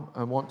come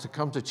and want to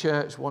come to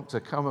church, want to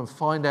come and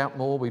find out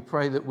more. We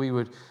pray that we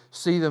would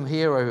see them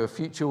here over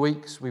future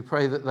weeks. We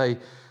pray that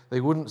they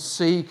wouldn't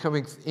see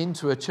coming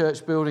into a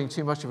church building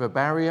too much of a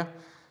barrier,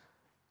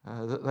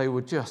 that they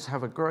would just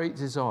have a great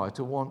desire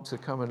to want to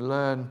come and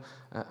learn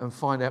and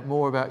find out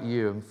more about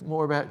you and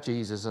more about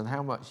Jesus and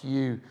how much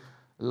you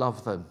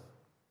love them.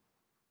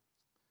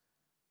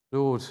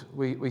 Lord,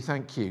 we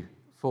thank you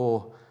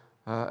for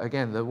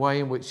again, the way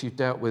in which you've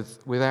dealt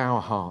with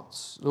our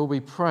hearts. Lord,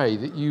 we pray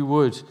that you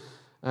would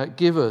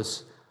give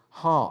us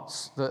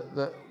hearts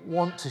that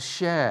want to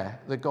share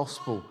the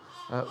gospel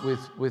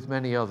with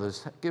many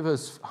others. Give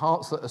us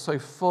hearts that are so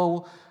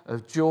full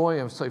of joy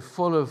and so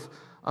full of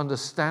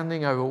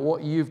understanding over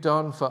what you've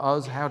done for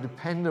us, how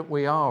dependent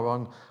we are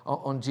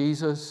on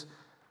Jesus,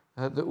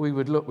 that we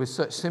would look with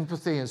such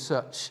sympathy and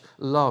such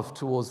love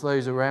towards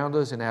those around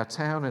us in our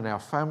town, in our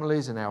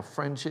families, in our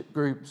friendship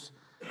groups,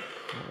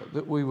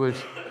 that we would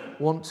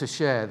want to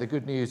share the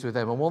good news with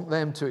them and want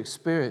them to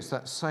experience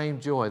that same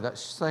joy, that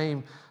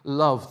same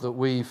love that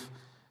we've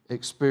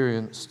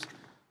experienced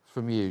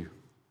from you.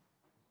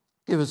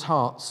 Give us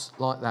hearts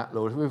like that,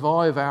 Lord.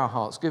 Revive our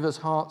hearts. Give us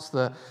hearts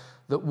that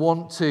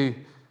want to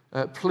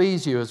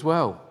please you as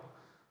well.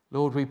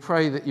 Lord, we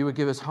pray that you would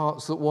give us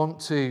hearts that want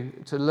to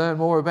learn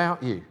more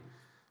about you.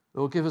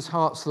 Lord, give us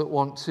hearts that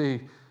want to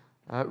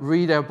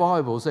read our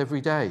Bibles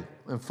every day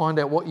and find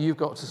out what you've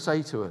got to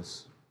say to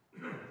us.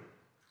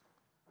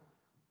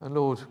 And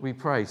Lord, we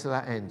pray to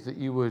that end that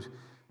you would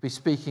be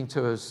speaking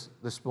to us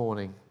this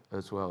morning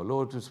as well.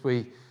 Lord, as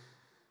we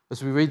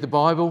read the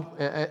Bible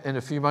in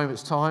a few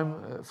moments'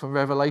 time from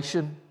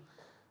Revelation,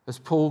 as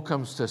Paul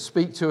comes to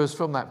speak to us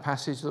from that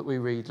passage that we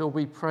read, Lord,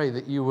 we pray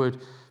that you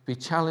would be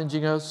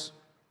challenging us.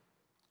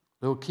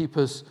 Lord, keep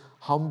us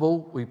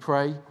humble, we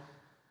pray.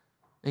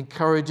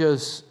 Encourage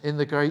us in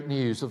the great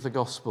news of the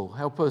gospel.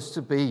 Help us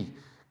to be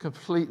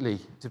completely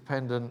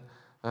dependent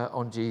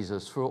on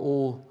Jesus for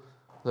all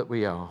that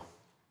we are.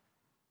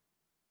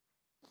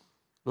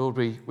 Lord,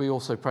 we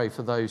also pray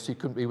for those who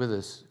can't be with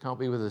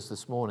us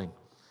this morning.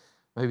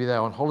 Maybe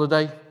they're on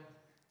holiday,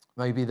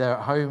 maybe they're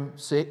at home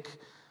sick,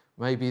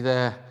 maybe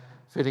they're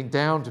feeling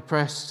down,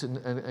 depressed,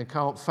 and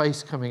can't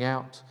face coming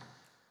out.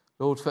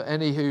 Lord, for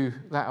any who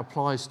that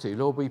applies to,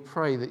 Lord, we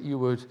pray that you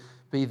would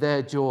be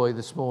their joy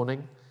this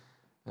morning.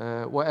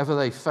 Whatever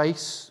they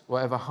face,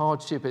 whatever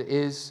hardship it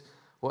is,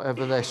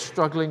 whatever they're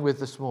struggling with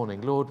this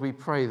morning, Lord, we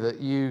pray that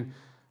you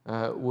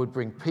would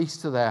bring peace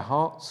to their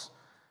hearts.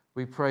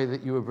 We pray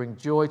that you would bring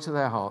joy to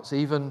their hearts,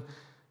 even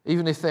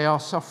if they are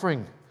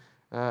suffering.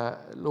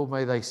 Lord,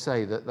 may they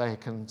say that they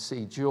can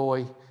see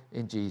joy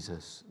in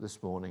Jesus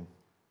this morning.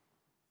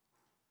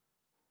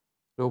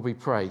 Lord, we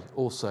pray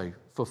also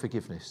for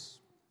forgiveness.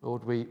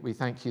 Lord, we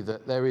thank you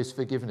that there is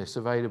forgiveness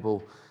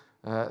available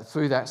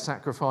through that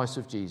sacrifice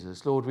of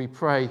Jesus. Lord, we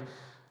pray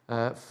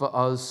for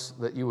us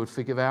that you would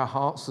forgive our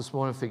hearts this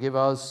morning, forgive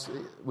us.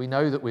 We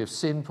know that we have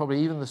sinned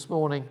probably even this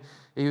morning,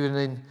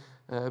 even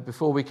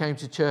before we came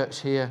to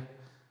church here.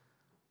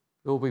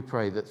 Lord, we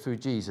pray that through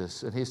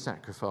Jesus and his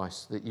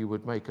sacrifice that you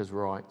would make us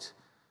right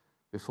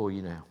before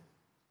you now.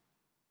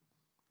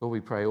 Lord,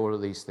 we pray all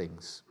of these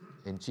things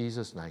in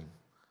Jesus' name.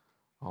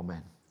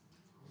 Amen.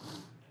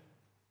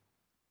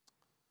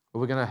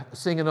 We're going to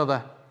sing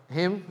another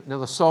hymn,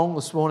 another song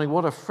this morning.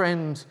 What a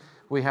friend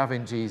we have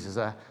in Jesus.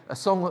 A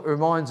song that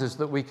reminds us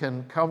that we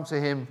can come to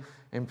him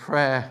in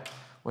prayer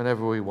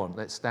whenever we want.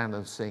 Let's stand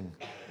and sing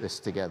this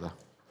together.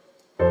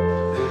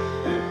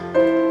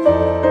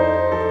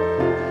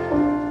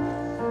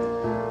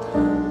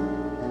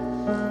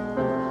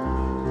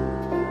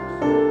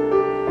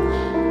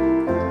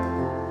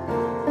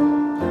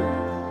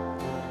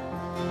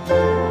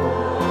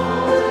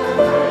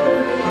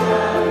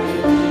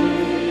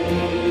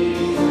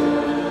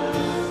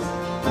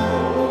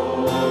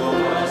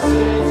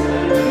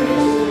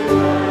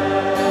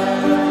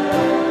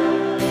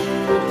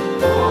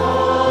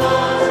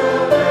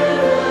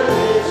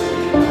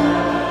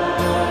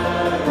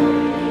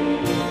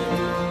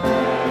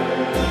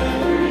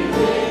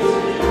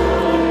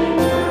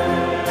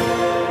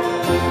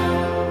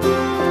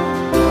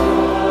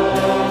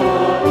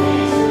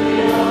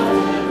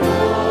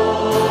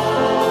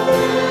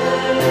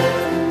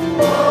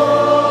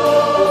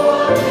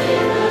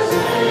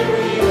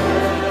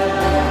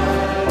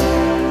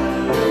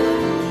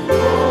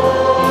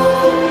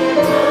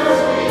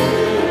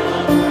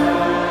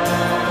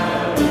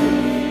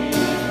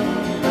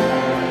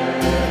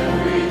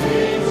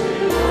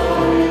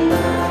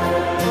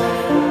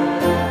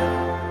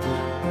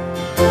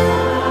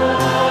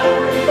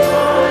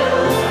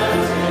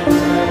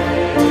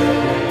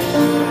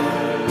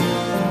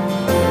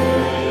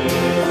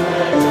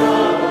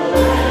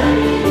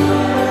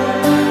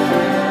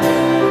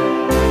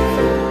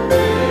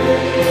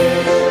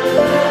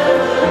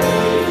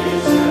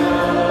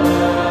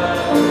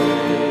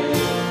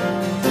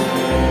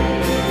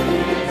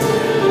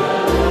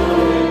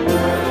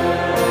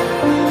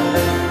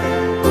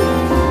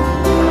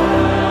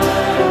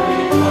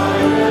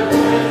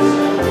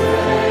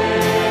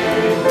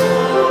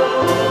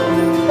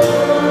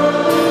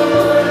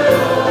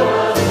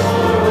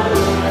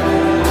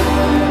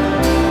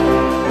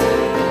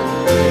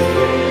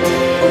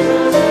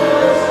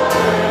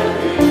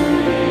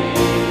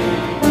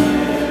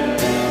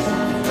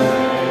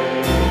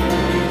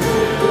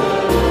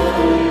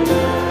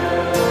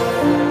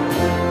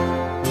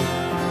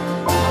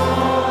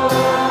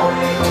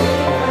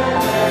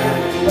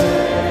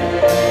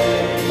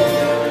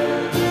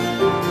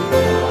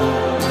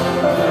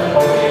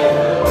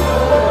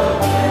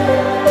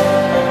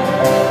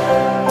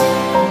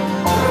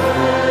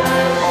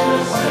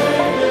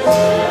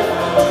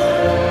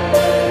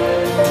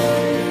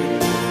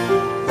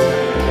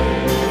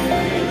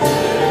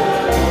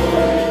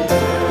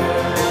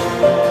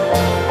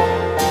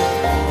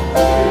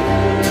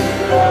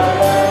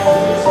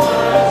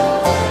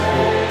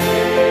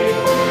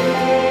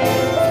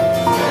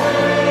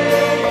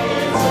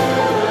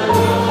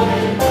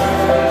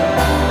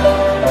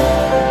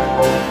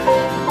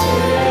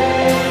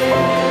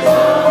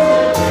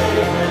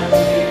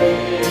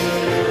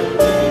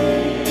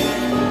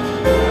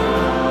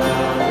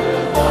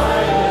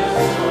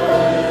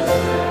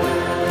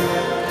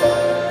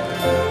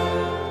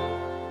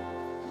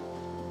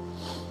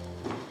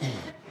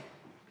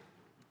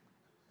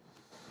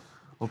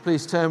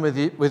 Please turn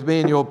with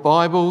me in your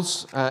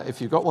Bibles, if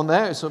you've got one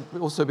there. It'll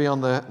also be on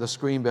the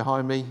screen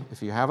behind me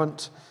if you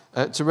haven't,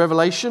 to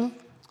Revelation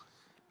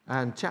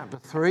and chapter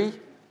 3.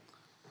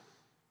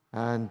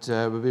 And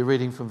we'll be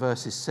reading from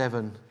verses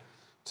 7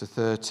 to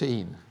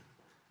 13.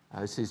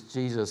 This is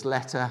Jesus'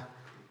 letter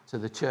to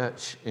the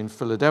church in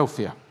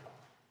Philadelphia.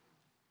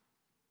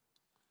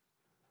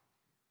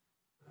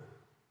 It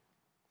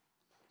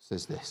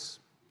says this: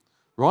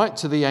 "Write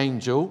to the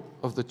angel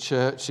of the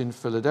church in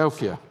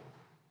Philadelphia.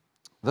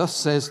 Thus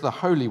says the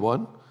Holy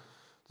One,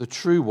 the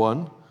true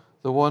one,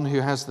 the one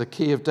who has the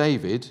key of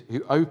David,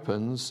 who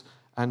opens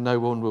and no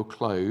one will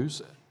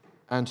close,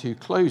 and who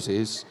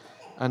closes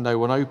and no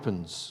one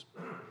opens.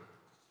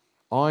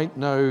 I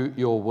know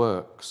your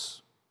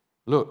works.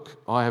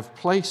 Look, I have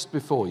placed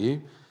before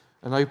you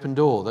an open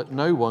door that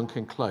no one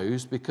can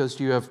close because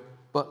you have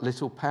but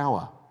little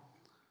power.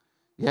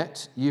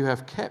 Yet you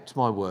have kept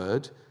my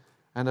word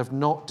and have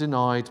not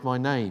denied my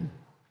name.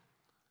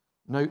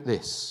 Note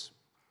this,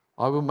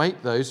 I will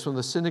make those from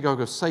the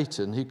synagogue of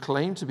Satan who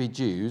claim to be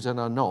Jews and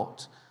are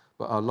not,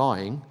 but are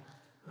lying.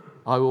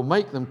 I will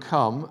make them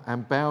come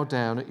and bow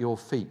down at your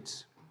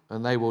feet,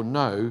 and they will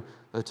know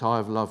that I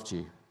have loved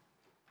you.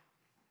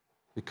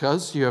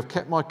 Because you have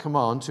kept my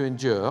command to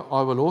endure,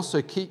 I will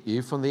also keep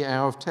you from the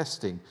hour of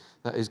testing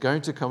that is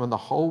going to come on the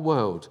whole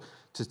world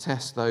to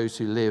test those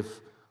who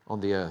live on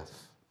the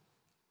earth.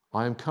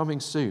 I am coming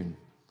soon.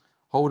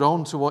 Hold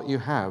on to what you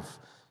have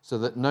so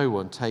that no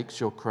one takes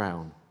your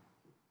crown.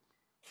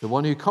 The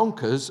one who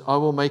conquers, I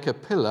will make a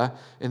pillar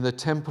in the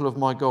temple of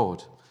my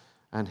God,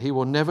 and he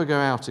will never go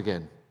out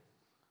again.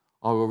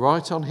 I will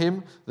write on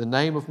him the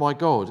name of my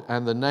God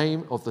and the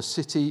name of the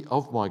city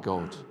of my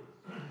God,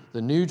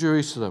 the new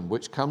Jerusalem,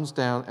 which comes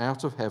down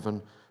out of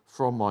heaven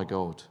from my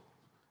God,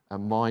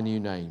 and my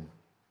new name.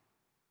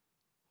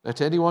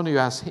 Let anyone who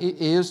has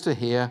ears to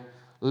hear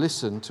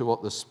listen to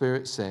what the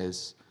Spirit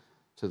says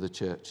to the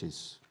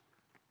churches.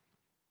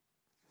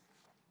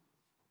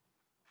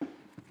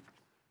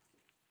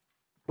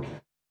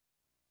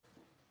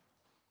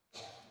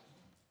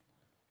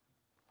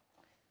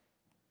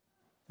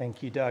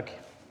 Thank you, Doug.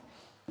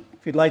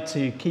 If you'd like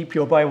to keep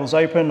your Bibles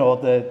open, or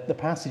the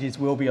passages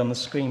will be on the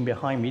screen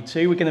behind me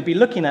too. We're going to be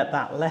looking at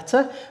that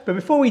letter. But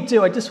before we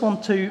do, I just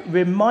want to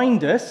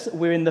remind us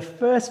we're in the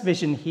first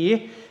vision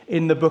here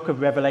in the book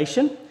of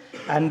Revelation.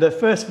 And the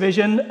first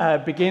vision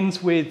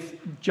begins with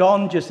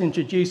John just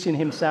introducing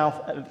himself,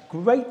 a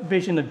great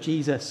vision of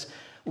Jesus,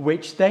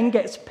 which then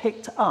gets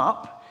picked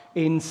up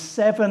in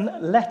 7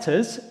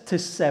 letters to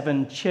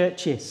 7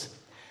 churches.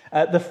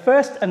 The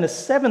first and the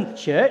 7th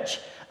church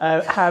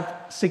have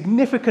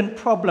significant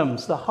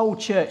problems. The whole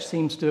church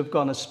seems to have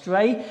gone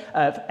astray.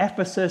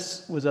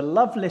 Ephesus was a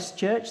loveless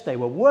church. They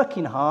were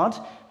working hard,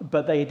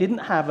 but they didn't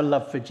have a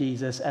love for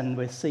Jesus. And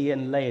we'll see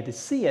in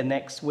Laodicea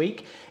next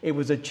week. It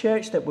was a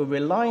church that were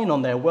relying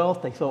on their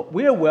wealth. They thought,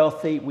 we're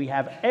wealthy, we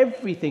have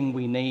everything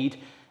we need,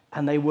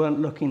 and they weren't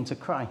looking to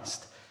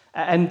Christ.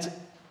 And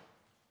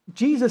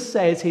Jesus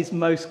says his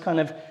most kind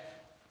of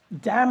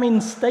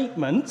damning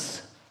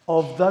statements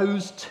of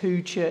those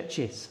 2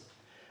 churches.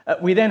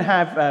 We then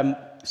have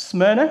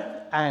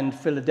Smyrna and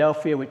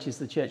Philadelphia, which is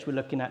the church we're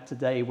looking at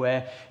today,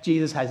 where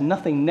Jesus has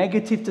nothing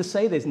negative to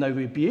say. There's no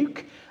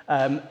rebuke.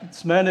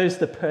 Smyrna is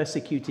the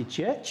persecuted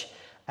church,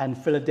 and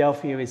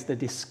Philadelphia is the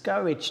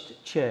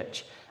discouraged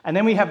church. And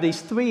then we have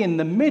these 3 in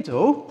the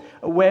middle,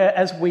 where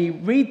as we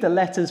read the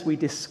letters, we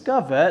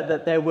discover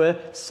that there were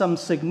some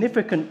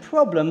significant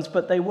problems,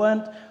 but they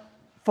weren't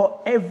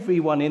for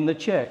everyone in the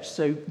church.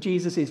 So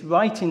Jesus is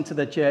writing to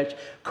the church,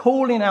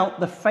 calling out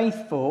the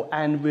faithful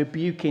and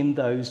rebuking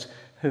those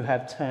who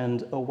have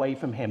turned away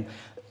from him.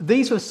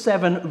 These were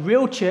 7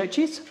 real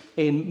churches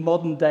in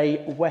modern-day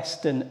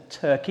Western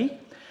Turkey,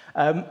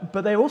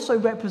 but they're also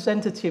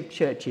representative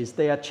churches.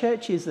 They are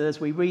churches that,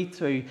 as we read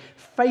through,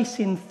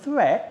 facing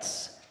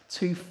threats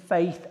to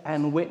faith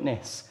and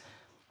witness.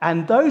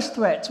 And those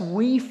threats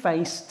we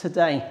face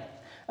today.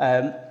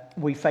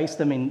 We face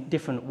them in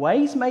different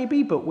ways,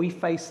 maybe, but we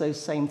face those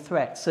same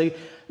threats. So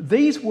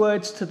these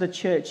words to the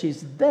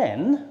churches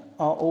then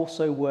are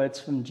also words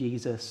from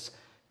Jesus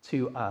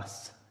to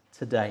us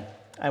today.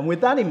 And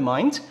with that in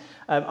mind,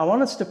 I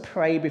want us to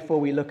pray before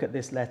we look at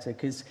this letter,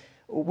 because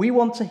we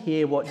want to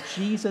hear what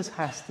Jesus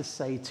has to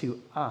say to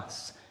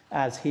us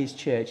as his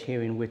church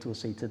here in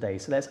Whittlesea today.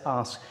 So let's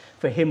ask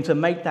for him to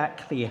make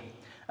that clear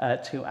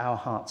to our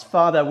hearts.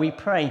 Father, we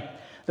pray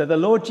that the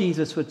Lord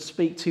Jesus would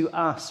speak to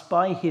us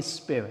by his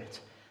Spirit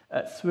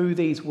through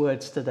these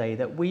words today,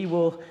 that we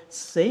will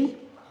see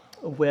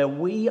where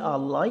we are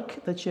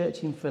like the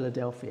church in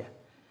Philadelphia,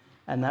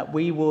 and that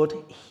we would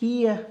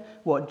hear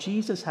what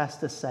Jesus has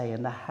to say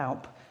and the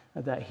help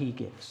that he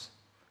gives.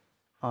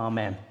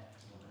 Amen.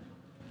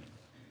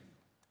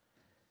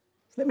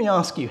 Let me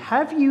ask you,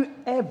 have you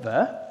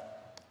ever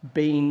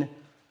been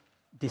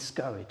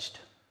discouraged?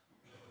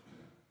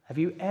 Have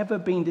you ever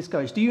been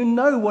discouraged? Do you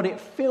know what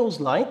it feels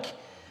like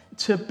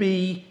to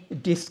be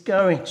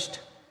discouraged?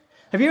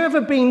 Have you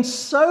ever been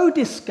so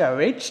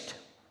discouraged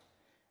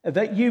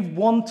that you've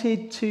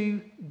wanted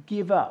to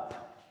give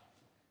up?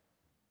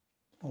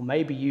 Or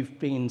maybe you've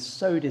been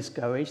so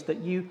discouraged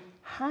that you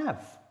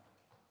have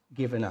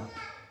given up.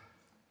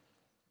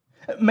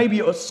 Maybe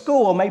you're at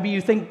school, or maybe you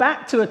think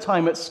back to a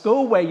time at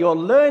school where you're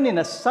learning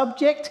a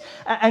subject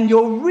and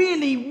you're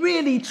really,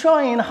 really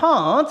trying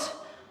hard,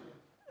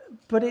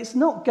 but it's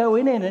not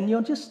going in and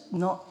you're just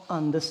not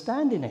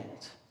understanding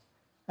it.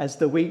 As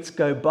the weeks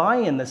go by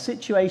and the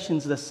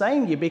situation's the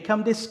same, you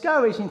become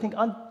discouraged and you think,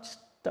 I just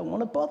don't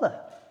want to bother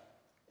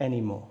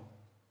anymore.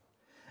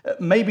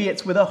 Maybe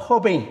it's with a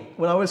hobby.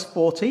 When I was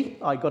 40,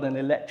 I got an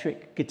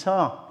electric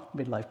guitar,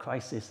 midlife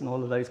crisis and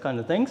all of those kind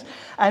of things.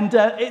 And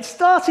it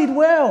started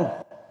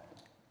well.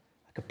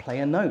 I could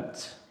play a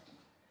note.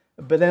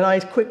 But then I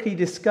quickly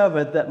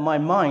discovered that my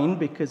mind,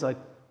 because I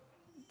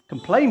can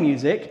play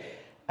music,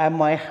 and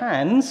my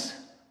hands,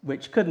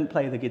 which couldn't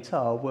play the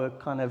guitar, were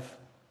kind of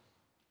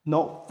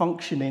not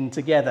functioning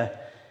together.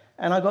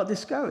 And I got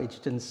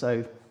discouraged, and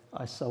so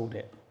I sold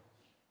it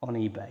on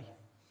eBay.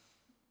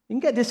 You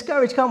can get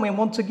discouraged, can't we, and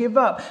want to give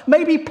up.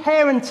 Maybe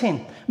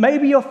parenting.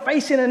 Maybe you're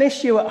facing an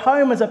issue at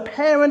home as a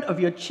parent of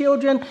your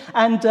children,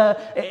 and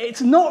it's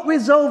not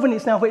resolving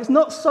itself. It's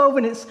not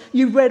solving.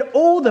 You've read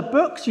all the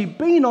books. You've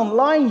been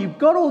online. You've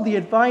got all the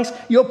advice.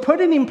 You're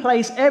putting in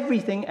place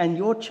everything, and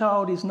your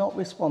child is not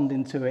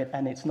responding to it,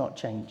 and it's not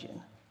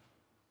changing.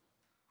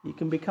 You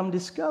can become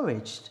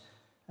discouraged,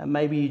 and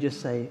maybe you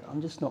just say,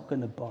 I'm just not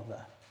going to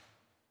bother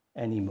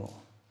anymore.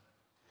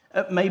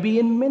 Maybe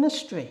in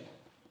ministry.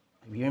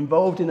 Maybe you're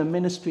involved in a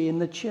ministry in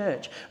the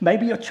church.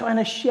 Maybe you're trying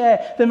to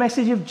share the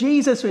message of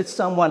Jesus with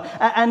someone.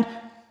 And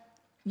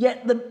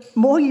yet the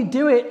more you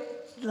do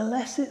it, the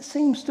less it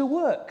seems to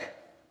work.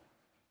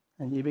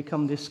 And you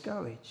become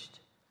discouraged.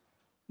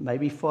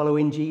 Maybe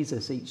following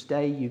Jesus. Each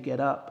day you get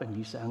up and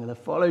you say, I'm going to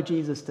follow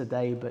Jesus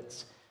today,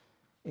 but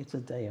it's a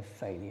day of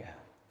failure.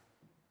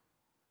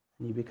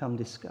 And you become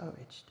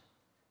discouraged.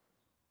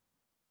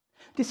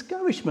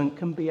 Discouragement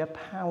can be a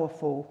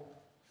powerful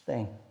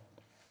thing.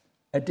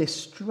 A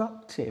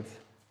destructive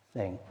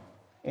thing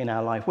in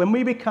our life. When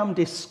we become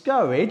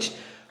discouraged,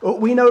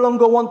 we no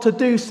longer want to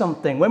do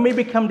something. When we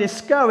become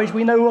discouraged,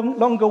 we no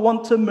longer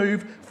want to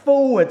move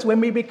forwards. When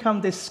we become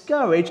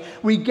discouraged,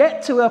 we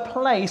get to a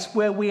place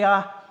where we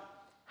are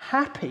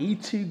happy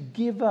to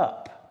give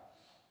up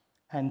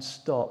and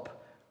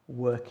stop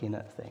working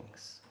at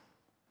things.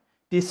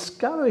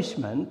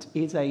 Discouragement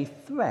is a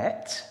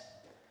threat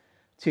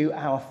to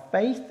our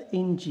faith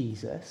in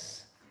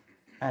Jesus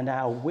and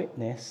our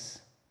witness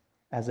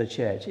as a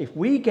church. If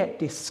we get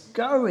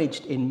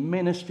discouraged in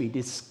ministry,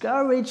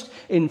 discouraged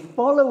in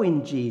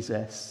following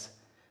Jesus,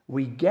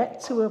 we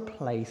get to a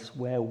place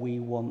where we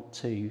want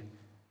to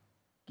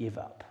give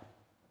up.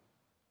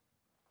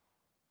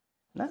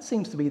 And that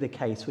seems to be the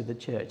case with the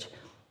church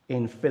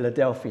in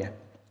Philadelphia.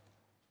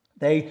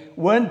 They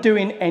weren't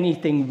doing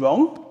anything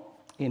wrong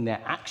in their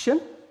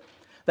action.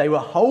 They were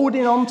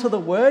holding on to the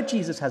word.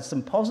 Jesus had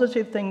some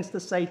positive things to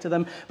say to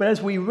them. But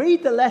as we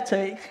read the letter,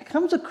 it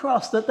comes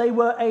across that they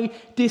were a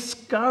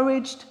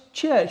discouraged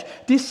church.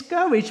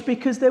 Discouraged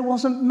because there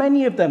wasn't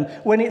many of them.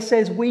 When it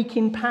says weak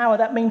in power,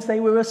 that means they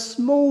were a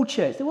small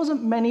church. There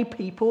wasn't many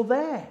people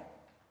there.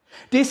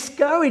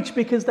 Discouraged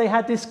because they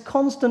had this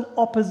constant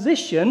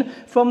opposition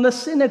from the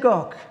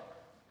synagogue.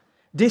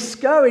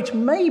 Discouraged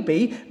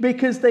maybe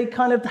because they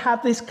kind of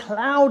have this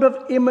cloud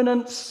of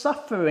imminent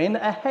suffering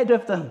ahead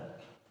of them.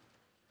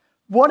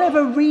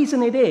 Whatever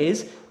reason it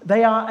is,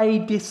 they are a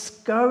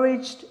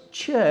discouraged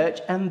church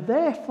and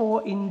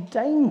therefore in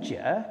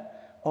danger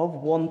of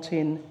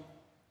wanting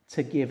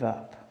to give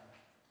up.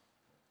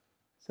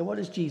 So what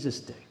does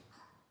Jesus do?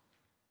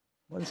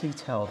 What does he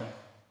tell them?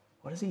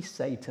 What does he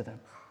say to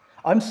them?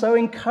 I'm so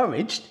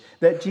encouraged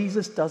that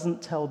Jesus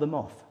doesn't tell them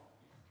off.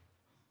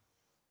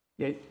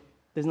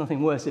 There's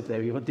nothing worse if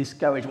you're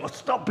discouraged. Well,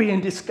 stop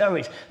being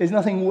discouraged. There's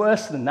nothing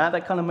worse than that.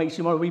 That kind of makes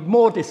you want to be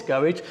more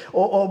discouraged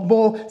or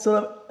more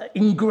sort of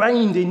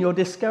ingrained in your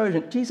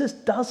discouragement. Jesus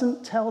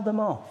doesn't tell them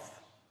off.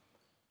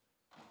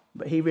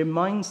 But he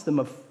reminds them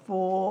of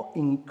 4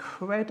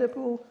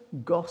 incredible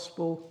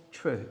gospel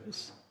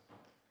truths.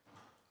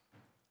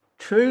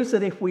 Truths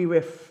that if we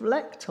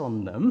reflect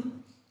on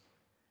them,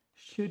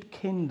 should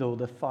kindle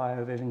the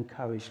fire of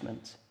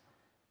encouragement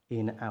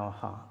in our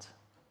heart.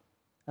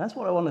 That's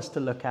what I want us to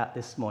look at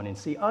this morning.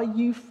 See, are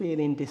you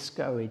feeling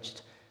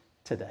discouraged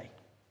today?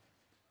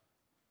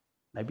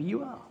 Maybe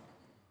you are.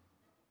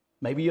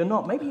 Maybe you're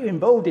not. Maybe you're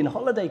involved in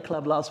Holiday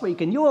Club last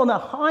week and you're on a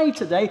high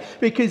today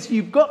because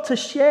you've got to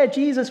share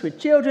Jesus with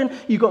children.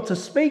 You've got to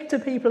speak to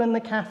people in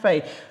the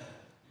cafe.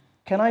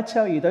 Can I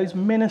tell you, those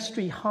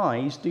ministry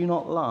highs do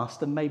not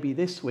last. And maybe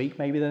this week,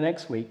 maybe the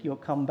next week, you'll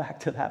come back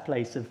to that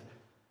place of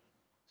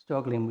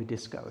struggling with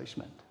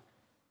discouragement.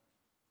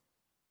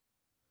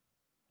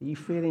 Are you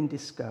feeling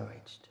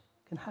discouraged?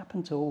 It can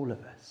happen to all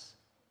of us.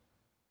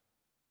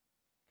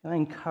 Can I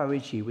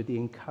encourage you with the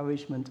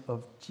encouragement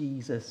of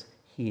Jesus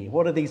here?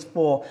 What are these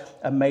 4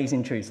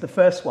 amazing truths? The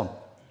first one.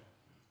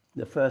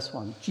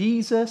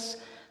 Jesus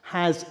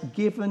has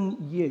given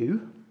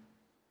you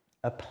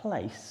a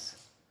place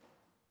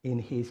in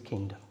his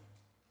kingdom.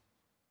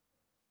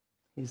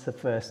 Here's the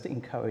first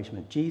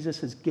encouragement. Jesus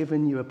has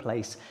given you a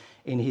place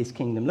in his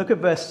kingdom. Look at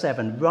verse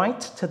 7.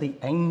 Write to the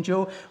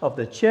angel of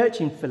the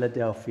church in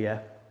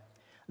Philadelphia.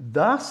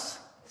 Thus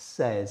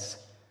says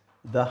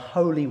the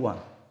Holy One,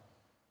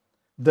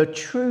 the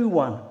true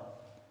one,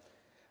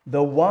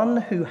 the one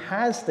who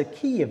has the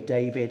key of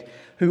David,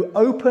 who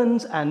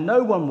opens and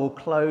no one will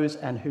close,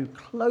 and who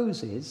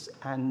closes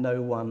and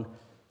no one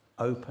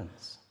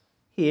opens.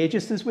 Here,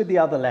 just as with the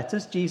other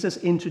letters, Jesus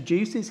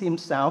introduces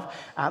himself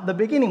at the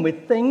beginning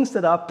with things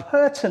that are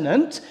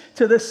pertinent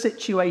to the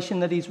situation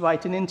that he's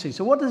writing into.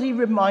 So what does he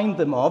remind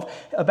them of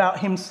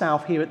about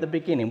himself here at the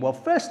beginning? Well,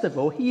 first of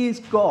all, he is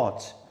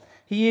God.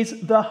 He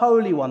is the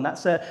Holy One.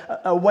 That's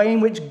a way in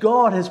which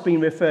God has been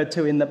referred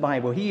to in the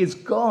Bible. He is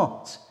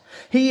God.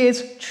 He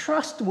is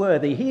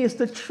trustworthy. He is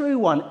the true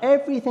one.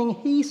 Everything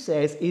he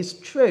says is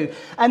true.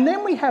 And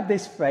then we have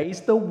this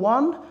phrase, the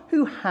one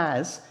who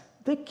has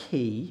the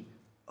key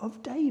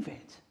of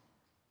David.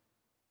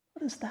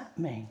 What does that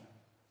mean?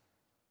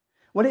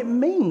 Well, it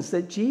means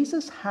that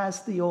Jesus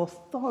has the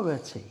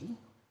authority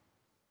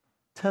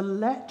to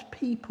let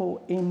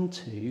people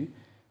into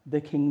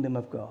the kingdom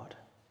of God.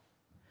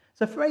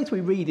 It's a phrase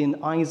we read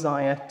in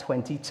Isaiah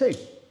 22.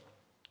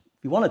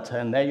 If you want to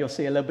turn there, you'll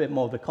see a little bit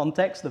more of the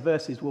context. The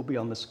verses will be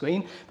on the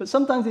screen. But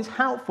sometimes it's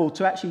helpful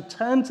to actually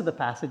turn to the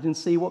passage and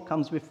see what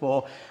comes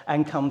before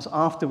and comes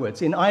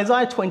afterwards. In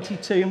Isaiah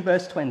 22 and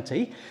verse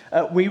 20,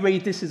 we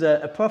read, this is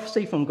a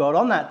prophecy from God.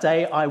 On that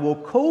day, I will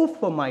call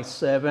for my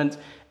servant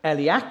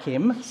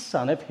Eliakim,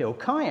 son of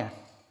Hilkiah.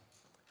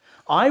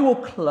 I will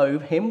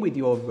clothe him with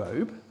your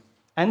robe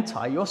and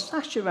tie your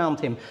sash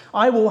around him.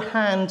 I will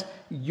hand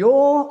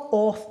your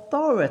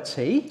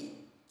authority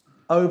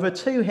over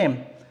to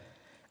him.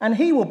 And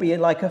he will be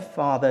like a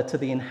father to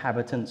the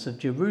inhabitants of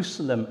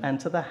Jerusalem and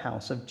to the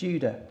house of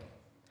Judah.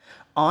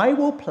 I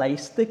will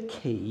place the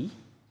key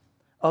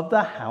of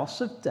the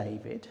house of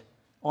David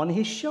on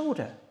his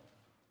shoulder.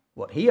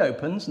 What he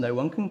opens, no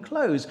one can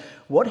close.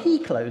 What he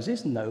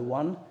closes, no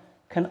one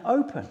can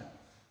open.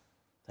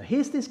 So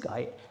here's this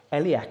guy,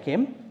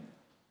 Eliakim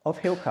of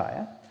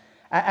Hilkiah.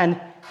 And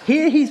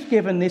here he's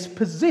given this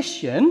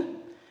position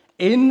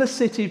in the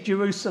city of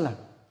Jerusalem.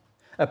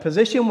 A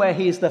position where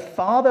he is the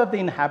father of the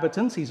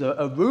inhabitants. He's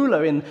a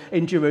ruler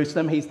in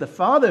Jerusalem. He's the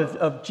father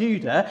of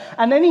Judah.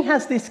 And then he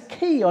has this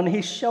key on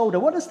his shoulder.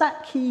 What does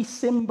that key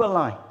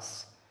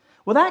symbolize?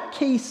 Well, that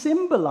key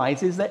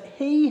symbolizes that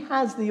he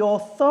has the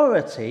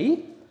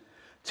authority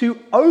to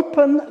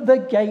open the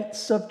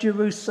gates of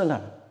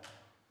Jerusalem.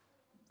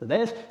 So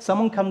there's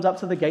someone comes up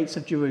to the gates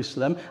of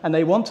Jerusalem and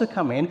they want to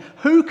come in.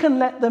 Who can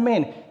let them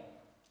in?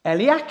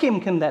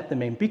 Eliakim can let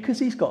them in because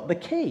he's got the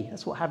key.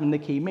 That's what having the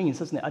key means,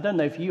 doesn't it? I don't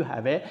know if you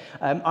have it.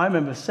 I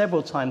remember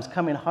several times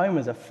coming home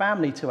as a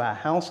family to our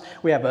house.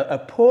 We have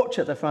a porch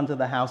at the front of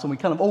the house and we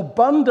kind of all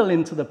bundle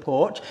into the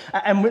porch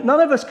and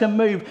none of us can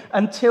move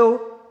until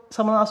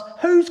someone asks,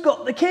 who's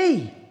got the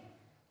key?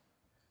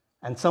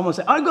 And someone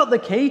said, I've got the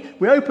key.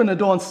 We open the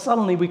door and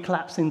suddenly we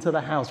collapse into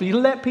the house. We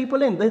let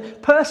people in. The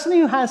person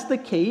who has the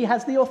key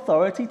has the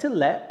authority to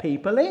let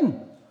people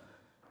in.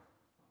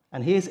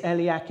 And here's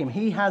Eliakim.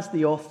 He has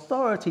the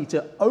authority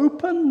to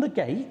open the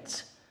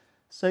gate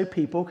so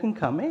people can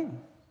come in.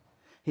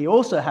 He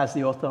also has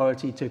the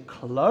authority to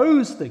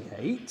close the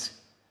gate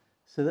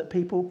so that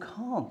people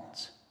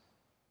can't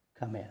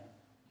come in.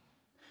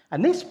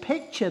 And this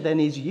picture then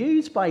is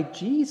used by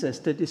Jesus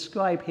to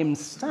describe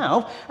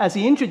himself as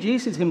he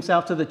introduces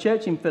himself to the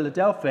church in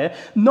Philadelphia,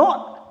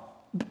 not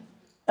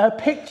a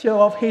picture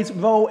of his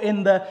role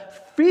in the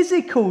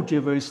physical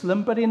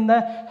Jerusalem, but in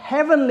the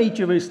heavenly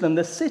Jerusalem,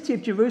 the city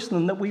of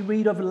Jerusalem that we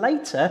read of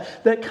later,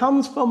 that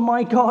comes from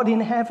my God in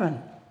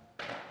heaven.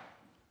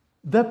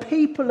 The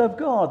people of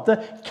God,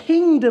 the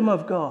kingdom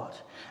of God.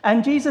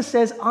 And Jesus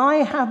says, I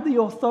have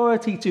the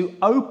authority to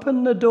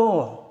open the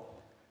door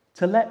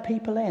to let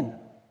people in.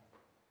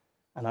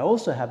 And I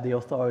also have the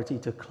authority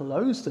to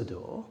close the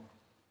door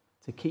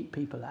to keep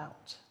people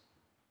out.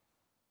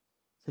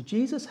 So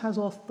Jesus has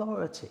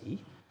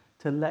authority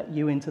to let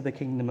you into the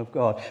kingdom of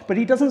God. But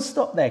he doesn't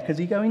stop there because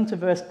you go into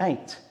verse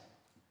 8.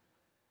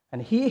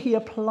 And here he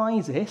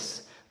applies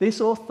this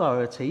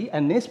authority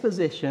and this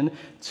position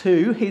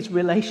to his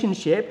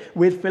relationship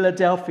with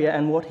Philadelphia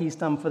and what he's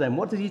done for them.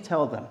 What does he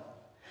tell them?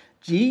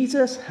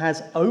 Jesus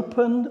has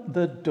opened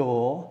the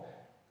door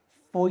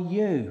for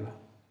you.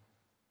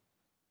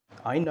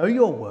 I know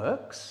your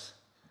works.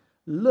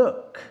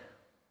 Look,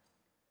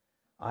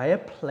 I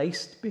have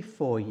placed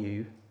before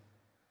you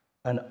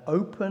an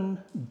open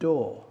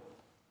door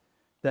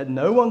that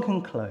no one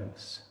can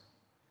close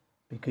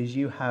because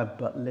you have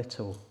but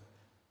little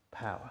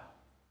power.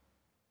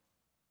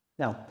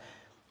 Now,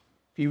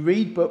 if you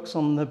read books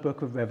on the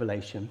book of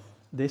Revelation,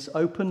 this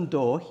open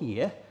door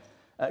here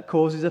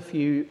causes a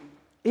few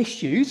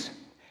issues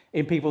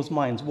in people's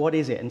minds. What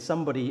is it? And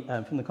somebody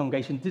from the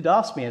congregation did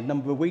ask me a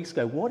number of weeks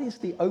ago, what is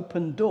the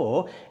open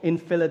door in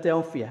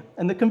Philadelphia?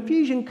 And the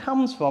confusion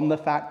comes from the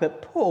fact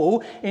that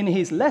Paul, in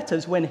his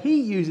letters, when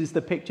he uses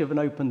the picture of an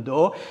open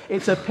door,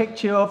 it's a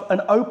picture of an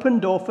open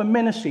door for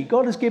ministry.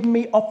 God has given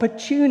me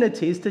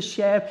opportunities to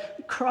share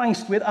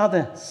Christ with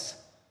others.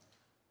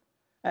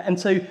 And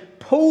so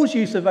Paul's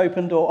use of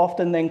open door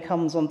often then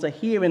comes onto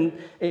here, and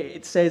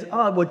it says,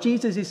 well,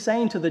 Jesus is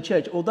saying to the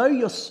church, although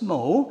you're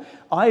small,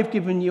 I've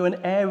given you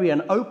an area,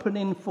 an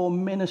opening for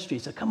ministry,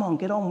 so come on,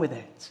 get on with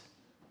it.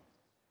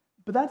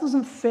 But that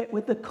doesn't fit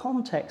with the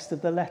context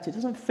of the letter. It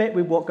doesn't fit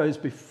with what goes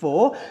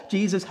before,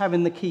 Jesus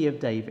having the key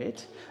of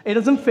David. It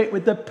doesn't fit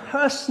with the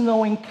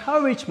personal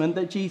encouragement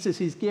that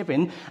Jesus is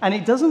giving, and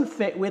it doesn't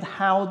fit with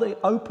how the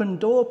open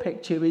door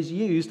picture is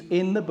used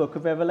in the book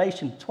of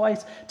Revelation.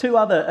 Two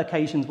other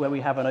occasions where we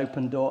have an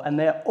open door, and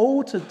they're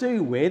all to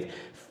do with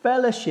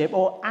fellowship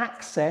or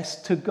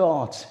access to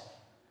God.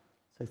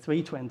 So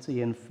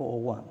 3:20 and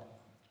 4:1.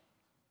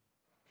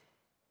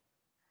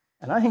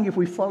 And I think if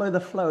we follow the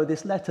flow of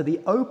this letter, the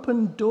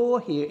open door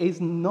here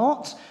is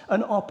not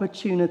an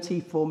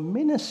opportunity for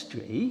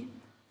ministry,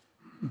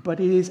 but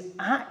it is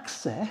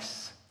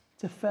access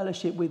to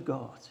fellowship with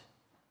God.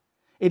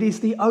 It is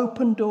the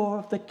open door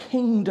of the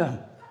kingdom.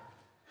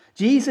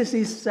 Jesus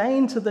is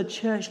saying to the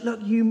church, look,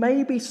 you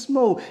may be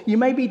small, you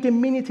may be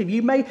diminutive,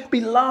 you may be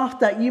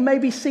laughed at, you may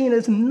be seen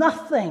as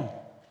nothing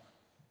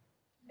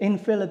in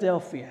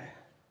Philadelphia,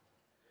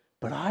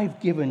 but I've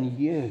given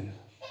you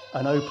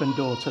an open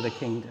door to the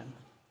kingdom.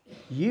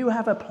 You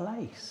have a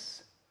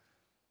place.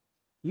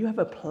 You have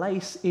a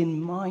place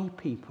in my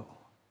people,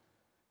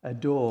 a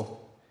door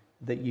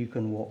that you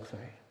can walk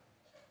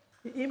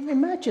through.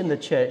 Imagine the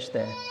church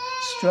there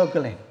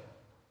struggling.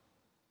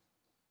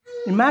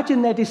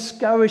 Imagine their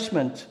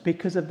discouragement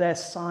because of their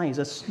size,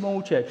 a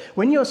small church.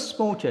 When you're a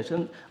small church,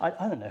 and I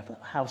don't know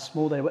how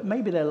small they were,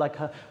 maybe they're like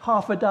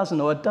half a dozen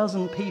or a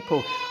dozen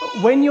people.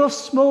 When you're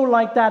small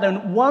like that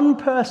and one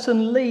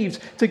person leaves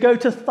to go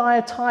to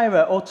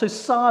Thyatira or to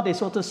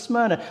Sardis or to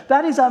Smyrna,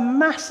 that is a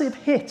massive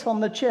hit on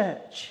the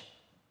church.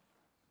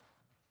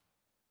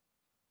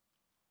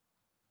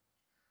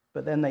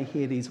 But then they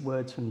hear these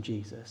words from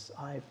Jesus,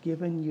 I've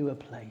given you a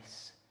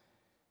place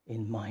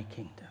in my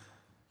kingdom.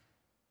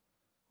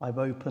 I've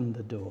opened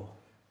the door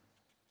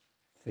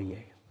for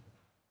you.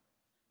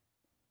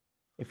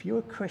 If you're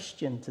a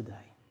Christian today,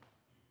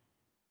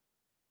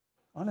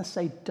 I want to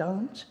say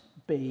don't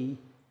be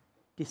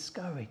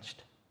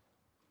discouraged.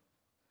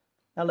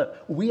 Now look,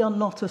 we are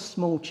not a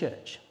small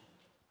church.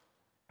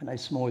 I know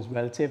small is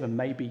relative, and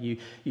maybe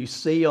you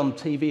see on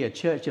TV a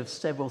church of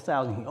several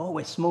thousand. You think, oh,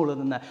 we're smaller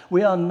than that.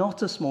 We are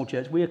not a small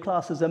church. We are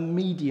classed as a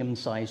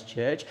medium-sized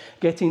church,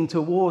 getting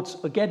towards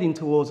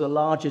a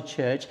larger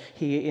church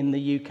here in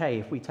the UK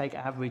if we take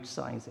average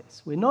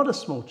sizes. We're not a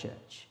small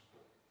church.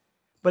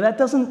 But that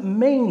doesn't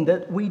mean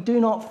that we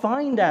do not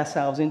find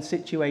ourselves in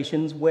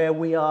situations where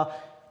we are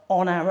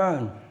on our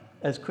own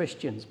as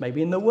Christians,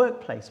 maybe in the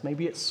workplace,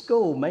 maybe at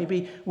school,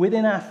 maybe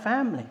within our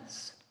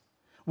families,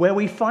 where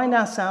we find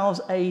ourselves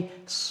a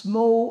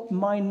small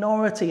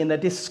minority, and the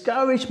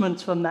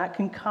discouragement from that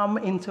can come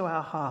into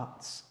our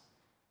hearts.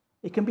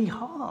 It can be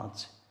hard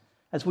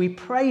as we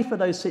pray for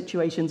those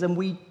situations and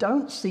we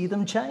don't see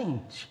them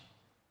change.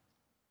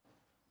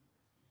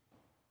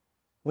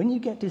 When you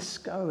get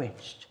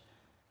discouraged,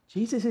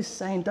 Jesus is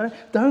saying,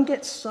 don't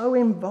get so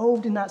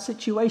involved in that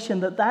situation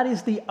that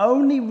is the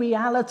only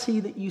reality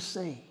that you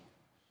see.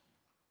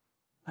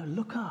 No,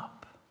 look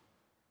up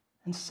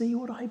and see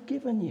what I've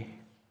given you.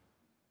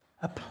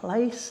 A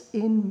place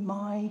in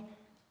my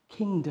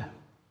kingdom.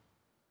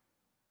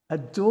 A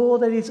door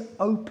that is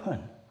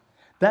open,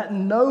 that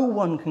no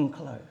one can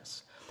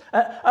close.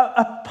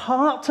 A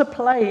part to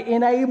play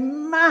in a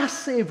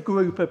massive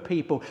group of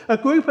people. A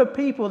group of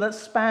people that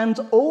spans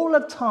all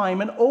of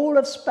time and all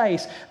of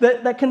space.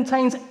 That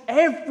contains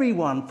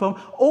everyone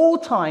from all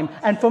time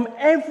and from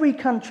every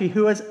country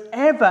who has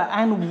ever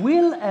and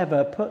will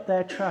ever put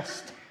their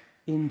trust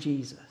in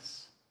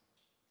Jesus.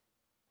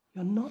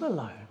 You're not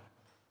alone.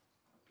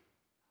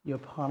 You're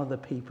part of the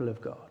people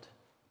of God.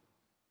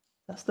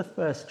 That's the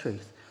first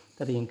truth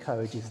that he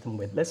encourages them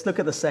with. Let's look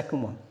at the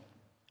second one.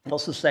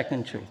 What's the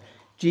second truth?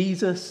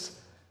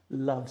 Jesus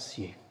loves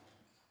you.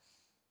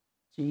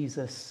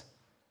 Jesus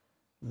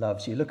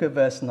loves you. Look at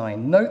verse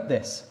 9. Note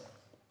this.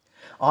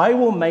 I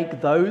will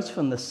make those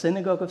from the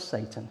synagogue of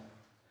Satan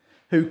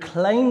who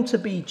claim to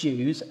be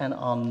Jews and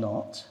are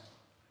not,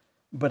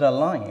 but are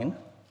lying.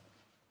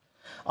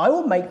 I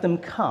will make them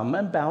come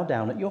and bow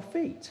down at your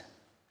feet.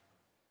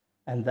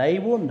 And they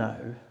will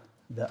know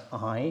that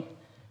I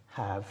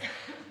have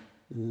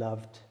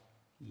loved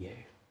you.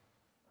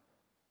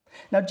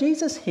 Now,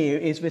 Jesus here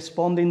is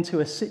responding to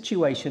a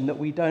situation that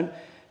we don't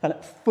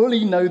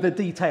fully know the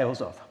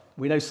details of.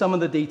 We know some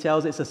of the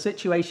details. It's a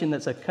situation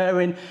that's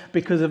occurring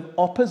because of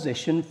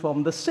opposition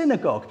from the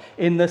synagogue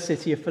in the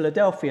city of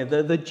Philadelphia.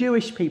 The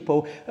Jewish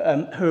people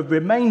who have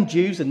remained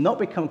Jews and not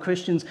become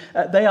Christians,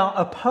 they are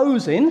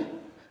opposing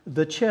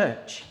the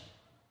church.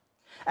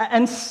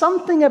 And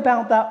something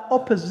about that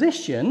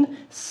opposition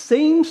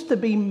seems to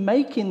be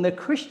making the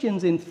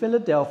Christians in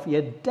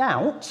Philadelphia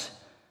doubt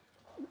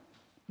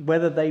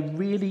whether they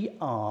really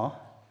are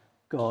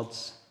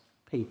God's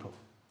people.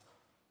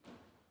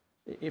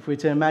 If we're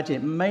to imagine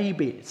it,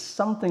 maybe it's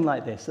something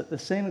like this, that the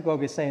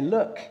synagogue is saying,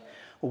 look,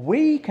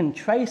 we can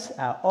trace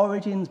our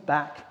origins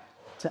back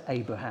to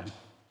Abraham.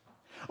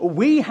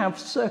 We have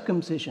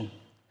circumcision.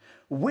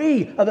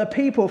 We are the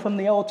people from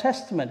the Old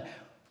Testament.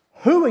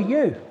 Who are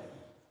you?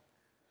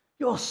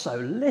 You're so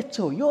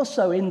little. You're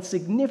so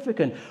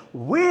insignificant.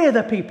 We're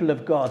the people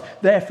of God,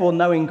 therefore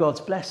knowing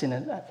God's blessing.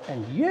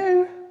 And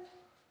you?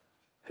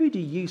 Who do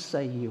you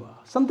say you are?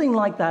 Something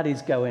like that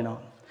is going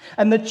on.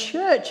 And the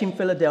church in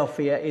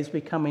Philadelphia is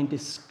becoming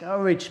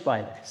discouraged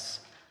by this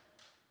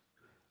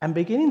and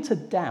beginning to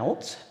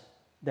doubt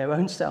their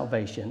own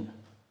salvation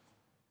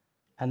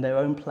and their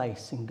own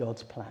place in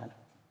God's plan.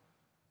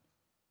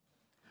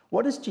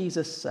 What does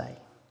Jesus say?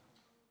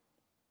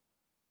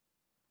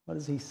 What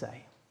does he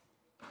say?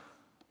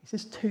 He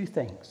says two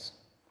things.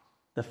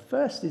 The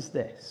first is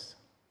this: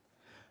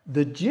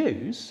 the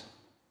Jews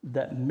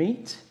that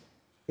meet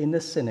in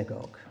the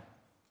synagogue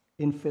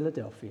in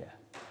Philadelphia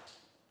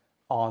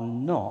are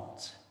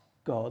not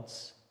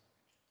God's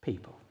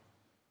people.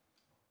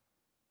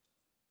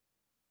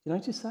 Do you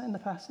notice that in the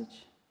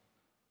passage?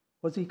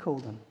 What does he call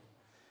them?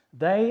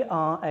 They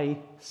are a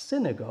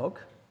synagogue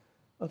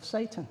of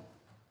Satan.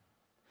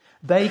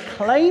 They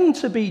claim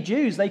to be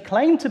Jews. They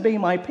claim to be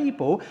my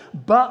people,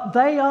 but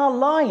they are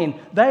lying.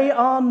 They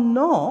are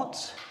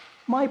not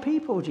my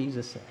people,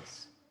 Jesus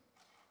says.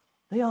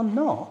 They are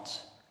not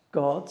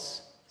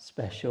God's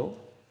special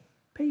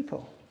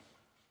people.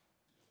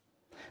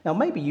 Now,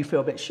 maybe you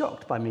feel a bit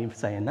shocked by me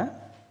saying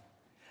that.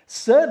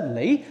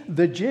 Certainly,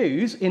 the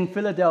Jews in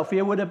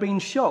Philadelphia would have been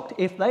shocked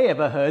if they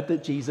ever heard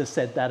that Jesus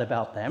said that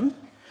about them,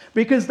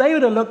 because they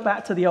would have looked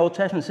back to the Old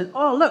Testament and said,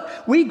 oh, look,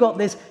 we got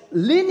this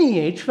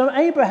lineage from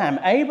Abraham.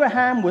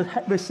 Abraham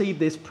received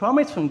this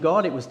promise from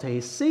God. It was to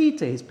his seed,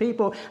 to his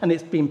people, and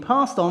it's been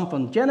passed on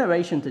from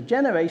generation to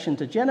generation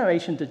to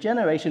generation to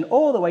generation,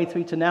 all the way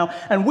through to now.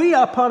 And we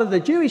are part of the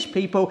Jewish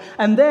people,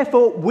 and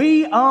therefore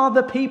we are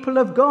the people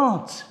of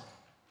God.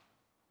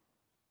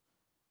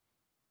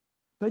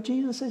 But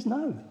Jesus says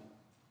no.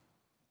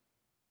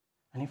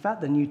 And in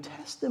fact, the New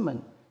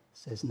Testament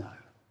says no.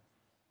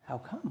 How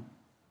come?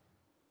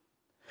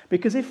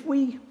 Because if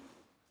we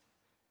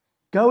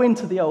go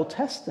into the Old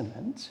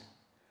Testament,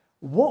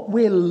 what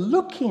we're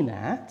looking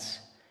at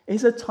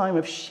is a time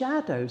of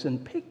shadows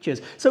and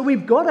pictures. So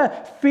we've got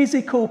a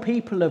physical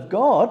people of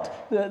God,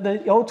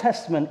 the Old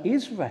Testament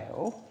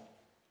Israel,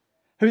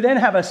 who then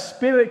have a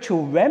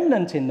spiritual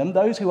remnant in them,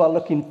 those who are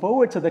looking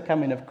forward to the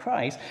coming of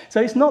Christ.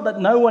 So it's not that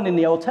no one in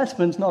the Old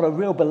Testament is not a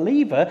real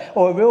believer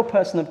or a real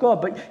person of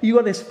God, but you've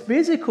got this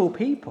physical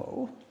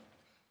people.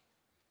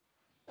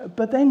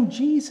 But then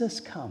Jesus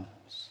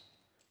comes,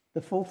 the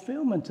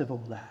fulfillment of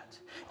all that.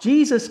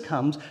 Jesus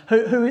comes,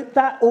 who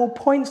that all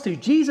points to.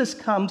 Jesus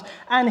comes,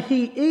 and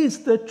he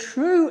is the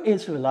true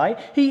Israelite.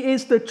 He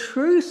is the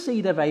true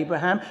seed of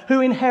Abraham,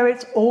 who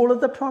inherits all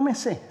of the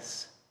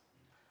promises.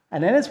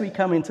 And then as we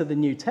come into the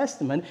New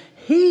Testament,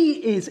 he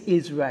is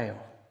Israel.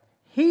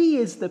 He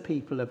is the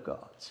people of God.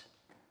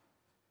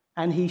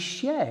 And he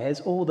shares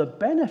all the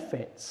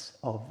benefits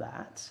of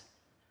that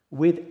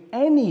with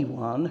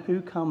anyone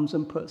who comes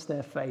and puts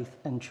their faith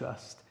and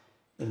trust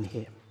in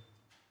him.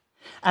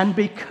 And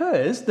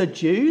because the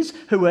Jews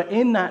who were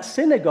in that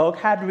synagogue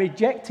had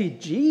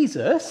rejected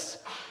Jesus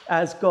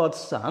as God's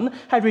son,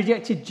 had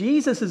rejected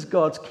Jesus as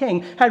God's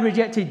king, had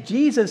rejected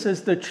Jesus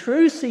as the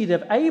true seed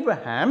of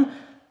Abraham,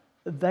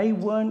 they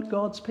weren't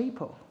God's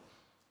people,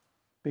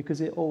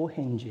 because it all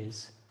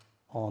hinges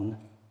on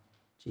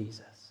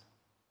Jesus.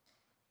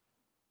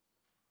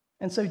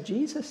 And so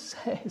Jesus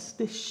says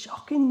this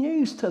shocking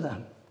news to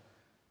them.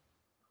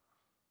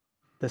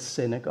 The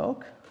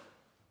synagogue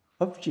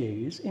of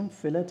Jews in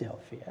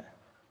Philadelphia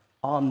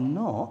are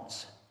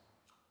not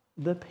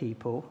the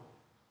people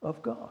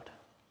of God.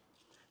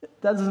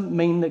 That doesn't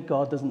mean that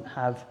God doesn't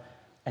have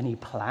any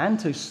plan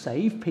to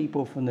save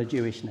people from the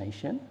Jewish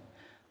nation.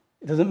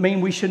 It doesn't mean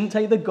we shouldn't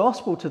take the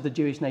gospel to the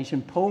Jewish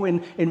nation. Paul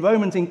in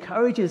Romans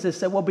encourages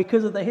us, well,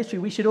 because of the history,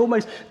 we should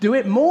almost do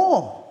it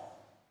more.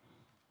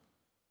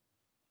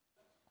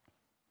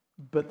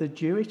 But the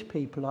Jewish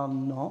people are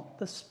not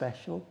the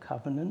special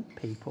covenant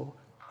people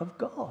of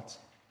God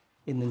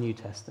in the New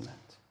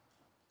Testament.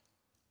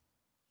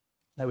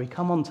 Now we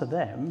come on to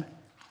them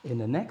in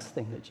the next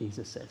thing that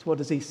Jesus says. What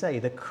does he say?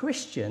 The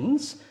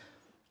Christians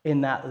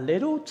in that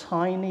little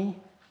tiny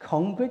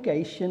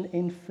congregation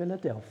in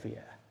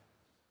Philadelphia,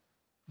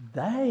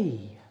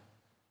 they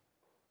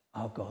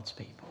are God's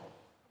people.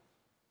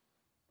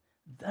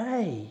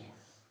 They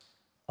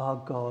are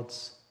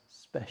God's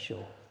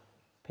special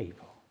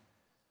people.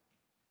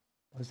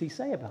 What does he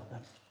say about them?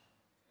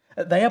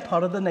 They are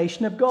part of the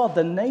nation of God,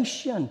 the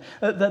nation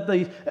that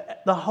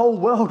the whole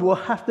world will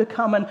have to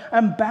come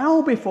and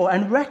bow before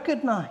and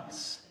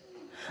recognize.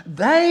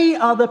 They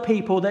are the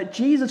people that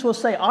Jesus will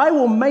say, I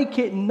will make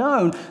it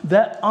known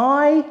that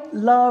I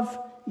love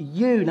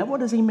you. Now, what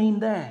does he mean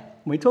there?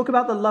 When we talk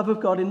about the love of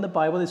God in the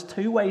Bible, there's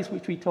two ways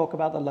which we talk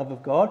about the love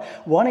of God.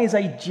 One is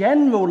a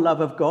general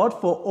love of God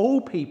for all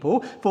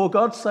people. For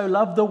God so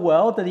loved the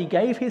world that he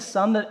gave his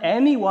son, that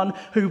anyone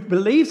who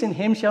believes in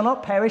him shall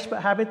not perish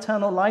but have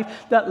eternal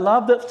life. That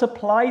love that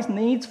supplies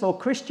needs for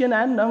Christian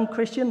and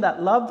non-Christian.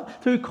 That love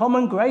through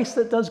common grace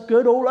that does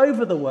good all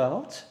over the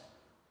world.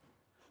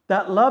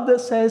 That love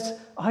that says,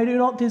 I do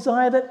not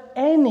desire that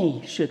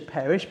any should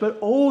perish but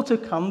all to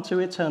come to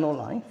eternal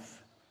life.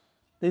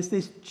 There's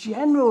this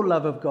general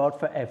love of God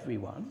for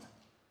everyone.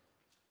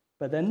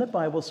 But then the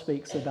Bible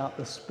speaks about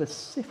the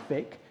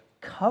specific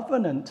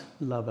covenant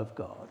love of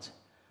God.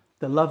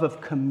 The love of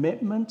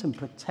commitment and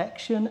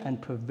protection and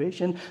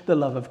provision. The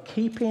love of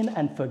keeping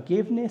and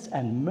forgiveness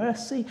and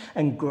mercy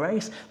and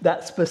grace.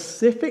 That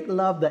specific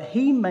love that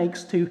he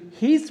makes to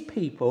his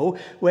people,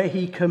 where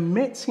he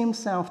commits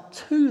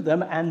himself to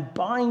them and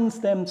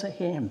binds them to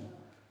him.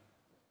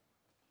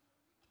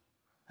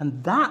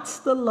 And that's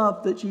the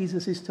love that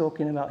Jesus is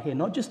talking about here.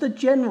 Not just a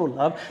general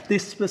love,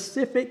 this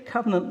specific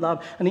covenant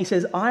love. And he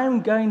says, I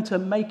am going to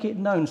make it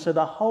known so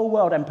the whole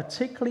world, and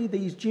particularly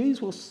these Jews,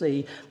 will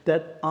see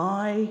that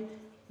I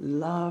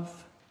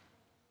love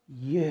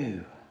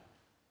you.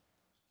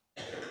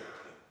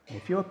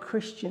 If you're a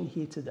Christian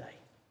here today,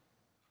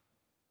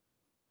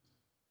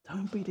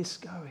 don't be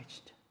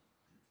discouraged.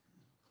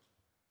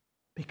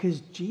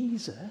 Because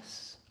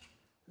Jesus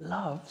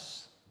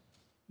loves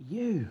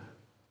you.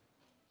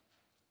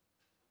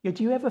 Yeah,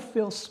 do you ever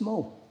feel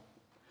small?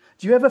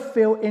 Do you ever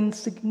feel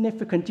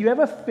insignificant? Do you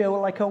ever feel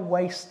like a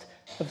waste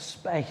of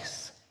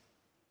space?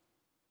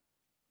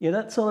 Yeah,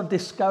 that sort of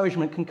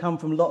discouragement can come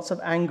from lots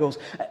of angles.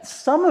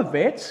 Some of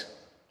it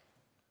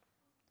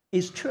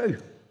is true.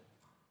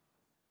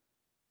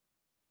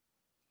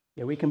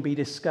 Yeah, we can be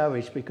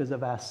discouraged because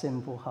of our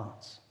sinful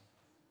hearts.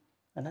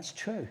 And that's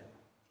true.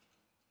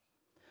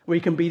 We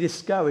can be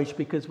discouraged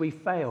because we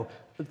fail.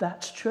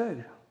 That's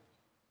true.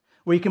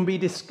 We can be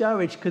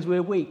discouraged because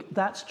we're weak.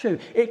 That's true.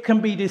 It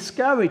can be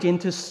discouraging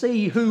to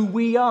see who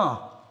we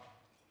are.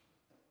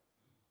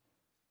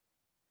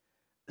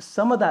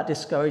 Some of that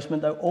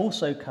discouragement, though,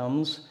 also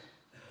comes,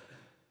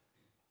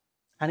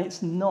 and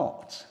it's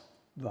not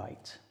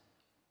right.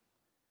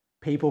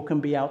 People can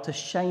be out to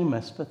shame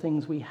us for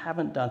things we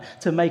haven't done,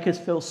 to make us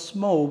feel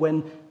small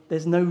when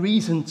there's no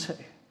reason to.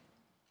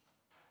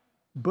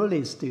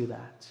 Bullies do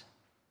that.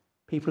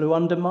 People who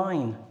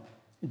undermine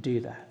do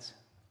that.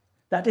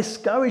 That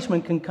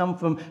discouragement can come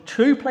from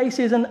true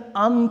places and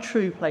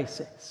untrue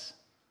places.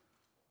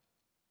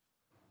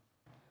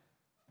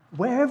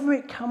 Wherever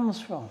it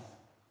comes from,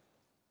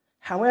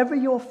 however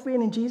you're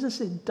feeling, Jesus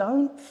says,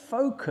 don't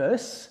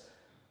focus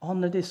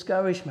on the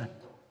discouragement.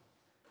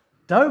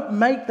 Don't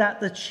make that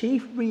the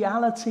chief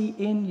reality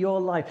in your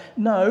life.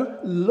 No,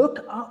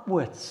 look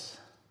upwards.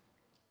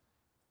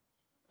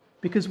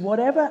 Because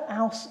whatever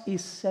else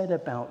is said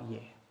about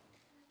you,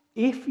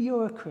 if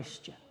you're a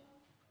Christian,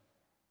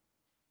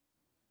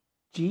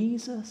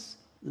 Jesus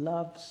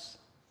loves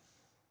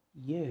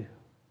you.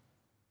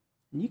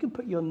 And you can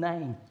put your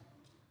name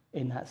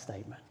in that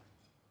statement.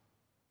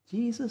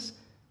 Jesus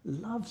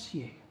loves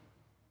you.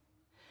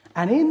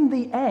 And in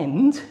the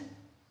end,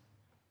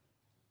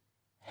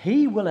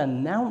 he will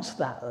announce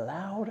that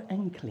loud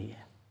and clear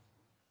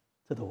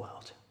to the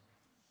world.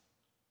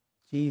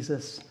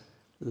 Jesus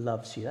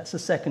loves you. That's the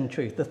second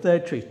truth. The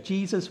third truth,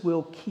 Jesus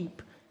will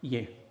keep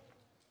you.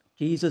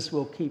 Jesus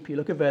will keep you.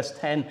 Look at verse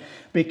 10.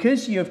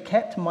 Because you have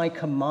kept my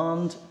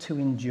command to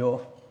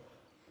endure,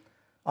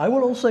 I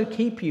will also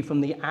keep you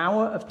from the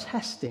hour of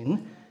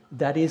testing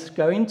that is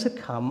going to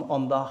come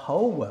on the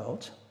whole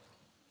world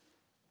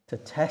to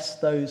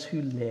test those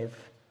who live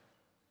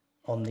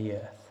on the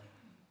earth.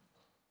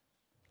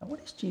 Now, what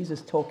is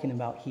Jesus talking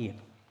about here?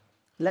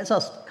 Let's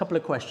ask a couple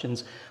of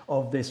questions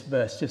of this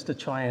verse just to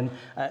try and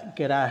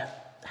get our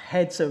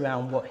heads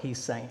around what he's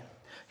saying.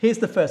 Here's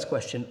the first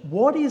question.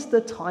 What is the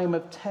time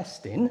of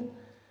testing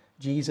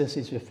Jesus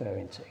is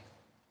referring to?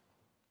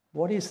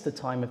 What is the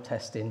time of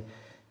testing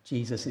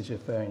Jesus is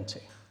referring to?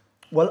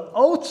 Well,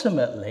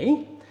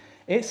 ultimately,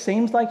 it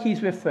seems like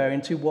he's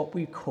referring to what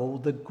we call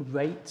the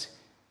Great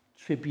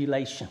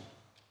Tribulation,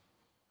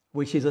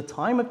 which is a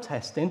time of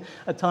testing,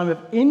 a time of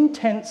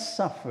intense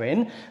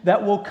suffering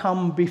that will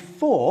come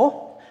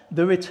before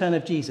the return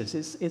of Jesus.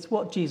 It's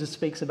what Jesus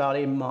speaks about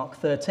in Mark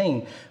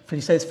 13. He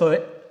says,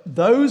 for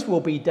those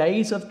will be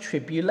days of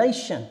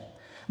tribulation,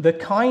 the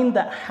kind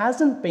that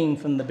hasn't been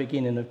from the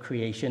beginning of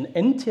creation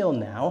until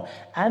now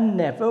and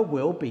never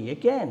will be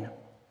again.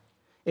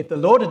 If the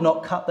Lord had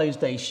not cut those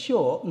days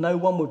short, no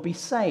one would be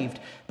saved.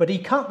 But he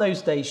cut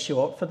those days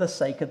short for the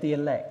sake of the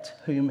elect,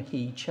 whom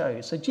he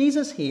chose. So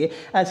Jesus here,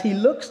 as he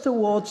looks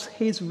towards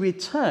his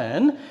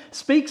return,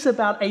 speaks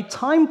about a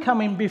time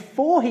coming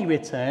before he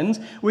returns,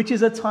 which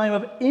is a time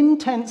of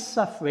intense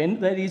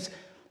suffering that is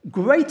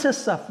greater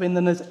suffering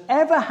than has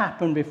ever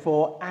happened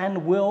before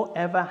and will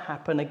ever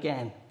happen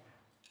again.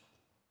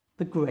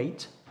 The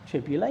Great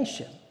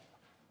Tribulation.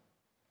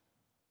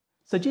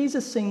 So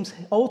Jesus seems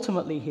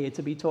ultimately here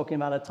to be talking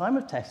about a time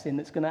of testing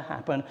that's going to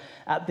happen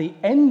at the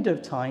end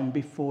of time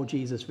before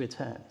Jesus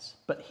returns.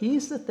 But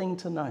here's the thing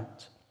to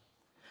note.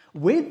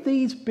 With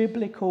these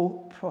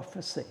biblical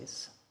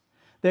prophecies,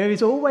 there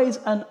is always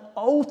an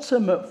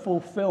ultimate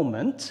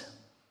fulfillment,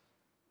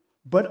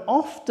 but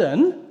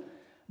often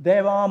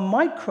there are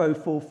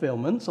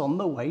micro-fulfillments on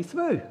the way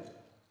through.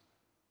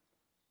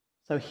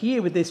 So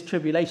here with this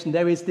tribulation,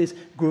 there is this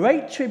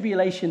great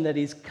tribulation that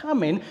is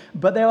coming,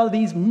 but there are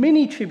these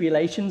mini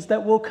tribulations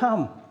that will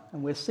come.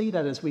 And we'll see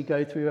that as we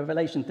go through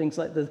Revelation, things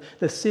like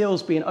the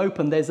seals being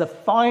opened. There's a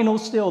final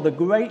seal, the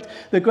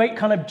great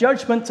kind of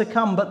judgment to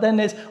come, but then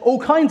there's all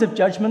kinds of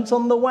judgments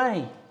on the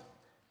way.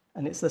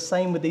 And it's the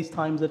same with these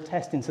times of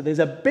testing. So there's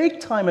a big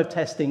time of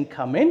testing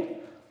coming,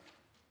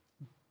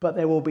 but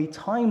there will be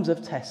times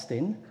of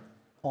testing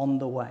on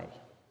the way.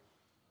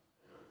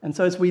 And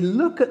so as we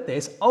look at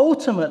this,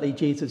 ultimately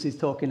Jesus is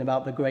talking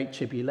about the Great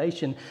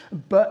Tribulation,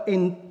 but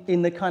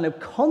in the kind of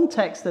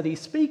context that he's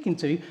speaking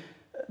to,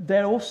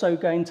 they're also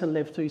going to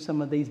live through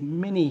some of these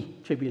mini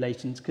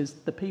tribulations, because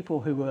the people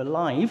who were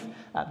alive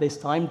at this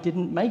time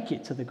didn't make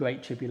it to the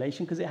Great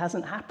Tribulation because it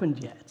hasn't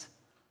happened yet.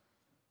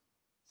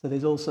 So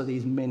there's also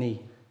these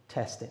mini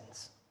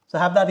testings. So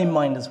have that in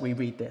mind as we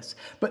read this.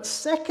 But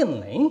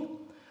secondly,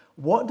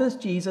 what does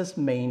Jesus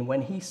mean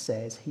when he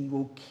says he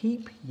will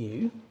keep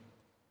you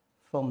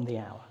from the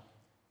hour?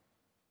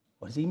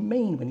 What does he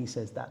mean when he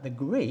says that? The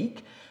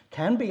Greek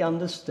can be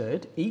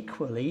understood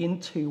equally in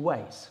two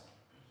ways.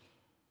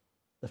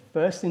 The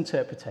first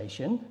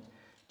interpretation,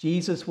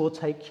 Jesus will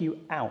take you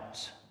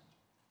out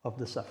of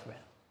the suffering.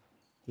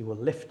 He will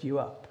lift you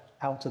up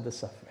out of the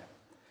suffering.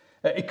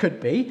 It could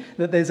be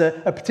that there's a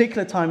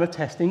particular time of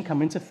testing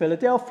coming to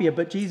Philadelphia,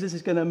 but Jesus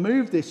is going to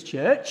move this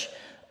church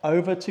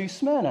over to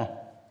Smyrna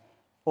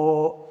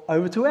or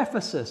over to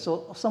Ephesus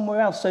or somewhere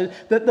else, so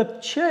that the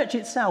church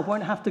itself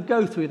won't have to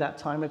go through that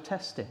time of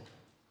testing.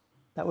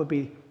 That would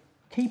be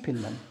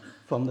keeping them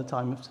from the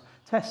time of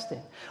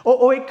testing.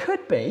 Or it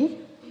could be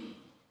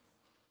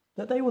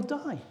that they will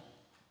die.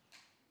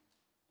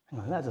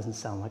 Well, that doesn't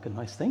sound like a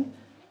nice thing,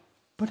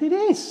 but it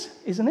is,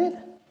 isn't it?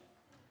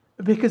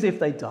 Because if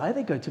they die,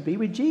 they go to be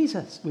with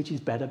Jesus, which is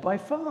better by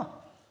far.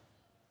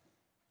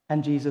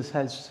 And Jesus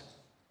has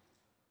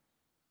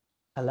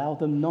allowed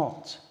them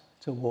not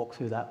to walk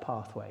through that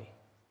pathway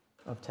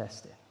of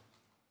testing.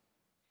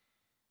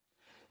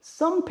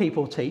 Some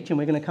people teach, and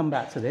we're going to come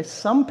back to this,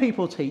 some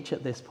people teach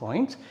at this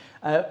point,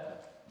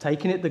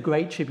 taking it the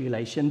Great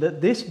Tribulation,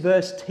 that this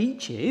verse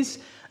teaches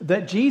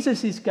that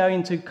Jesus is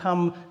going to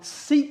come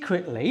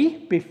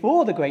secretly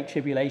before the Great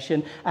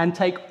Tribulation and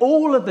take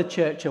all of the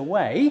church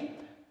away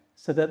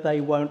so that they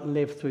won't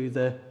live through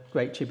the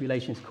Great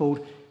Tribulation. It's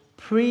called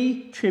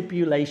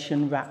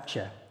pre-tribulation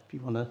rapture. If you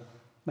want to,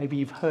 maybe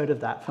you've heard of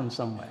that from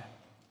somewhere.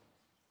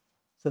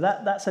 So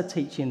that's a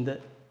teaching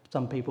that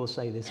some people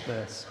say this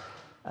verse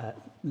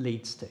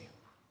leads to.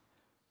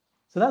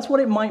 So that's what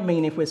it might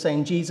mean if we're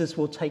saying Jesus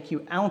will take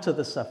you out of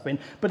the suffering.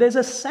 But there's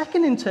a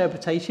second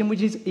interpretation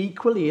which is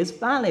equally as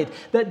valid,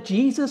 that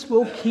Jesus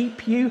will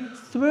keep you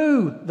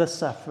through the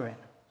suffering.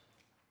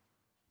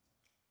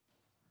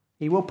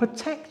 He will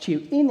protect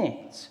you in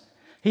it.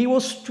 He will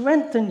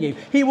strengthen you.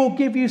 He will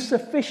give you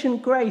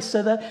sufficient grace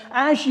so that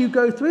as you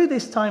go through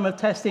this time of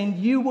testing,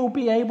 you will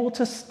be able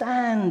to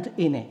stand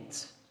in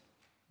it.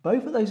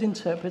 Both of those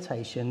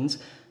interpretations,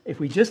 if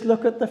we just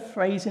look at the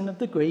phrasing of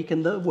the Greek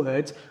and the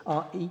words,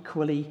 are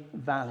equally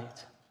valid.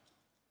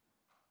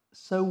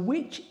 So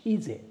which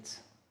is it?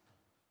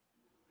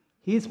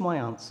 Here's my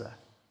answer.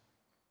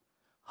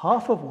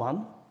 Half of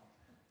one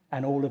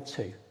and all of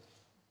two.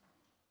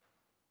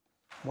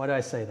 Why do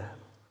I say that?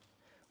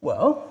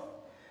 Well,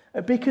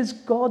 because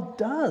God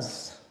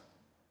does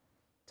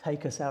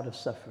take us out of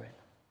suffering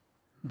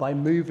by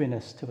moving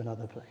us to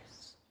another place.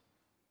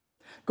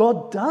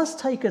 God does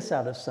take us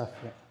out of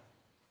suffering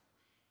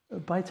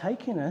by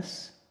taking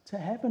us to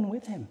heaven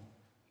with him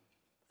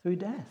through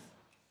death.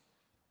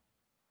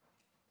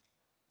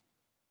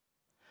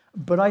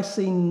 But I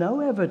see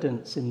no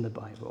evidence in the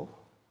Bible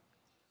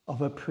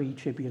of a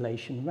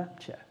pre-tribulation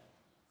rapture,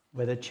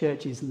 where the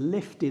church is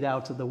lifted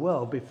out of the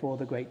world before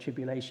the Great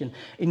Tribulation.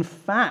 In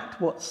fact,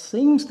 what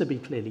seems to be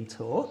clearly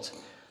taught,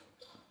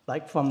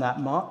 like from that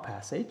Mark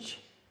passage,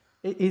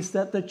 is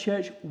that the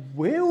church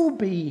will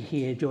be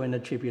here during the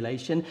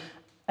tribulation.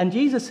 And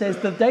Jesus says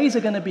the days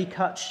are going to be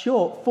cut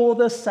short for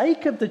the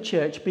sake of the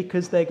church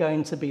because they're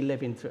going to be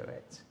living through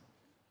it.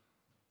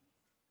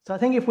 So I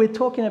think if we're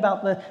talking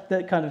about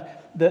the kind of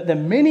the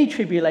mini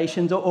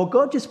tribulations, or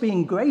God just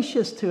being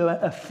gracious to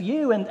a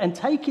few and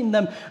taking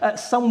them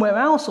somewhere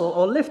else,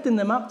 or lifting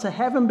them up to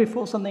heaven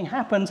before something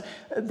happens,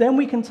 then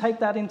we can take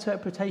that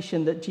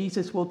interpretation that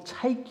Jesus will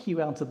take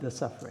you out of the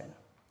suffering.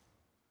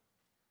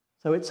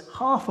 So it's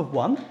half of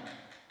one,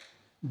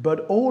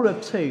 but all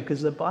of two,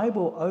 because the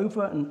Bible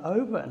over and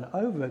over and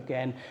over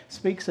again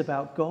speaks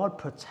about God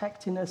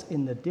protecting us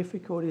in the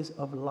difficulties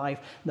of life,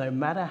 no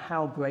matter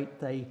how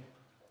great they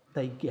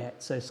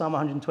get. So Psalm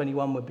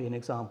 121 would be an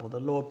example. The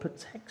Lord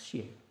protects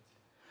you.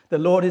 The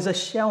Lord is a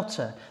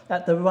shelter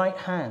at the right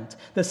hand.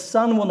 The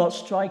sun will not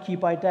strike you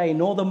by day,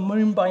 nor the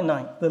moon by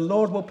night. The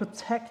Lord will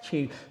protect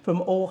you from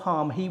all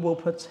harm. He will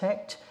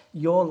protect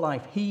your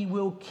life. He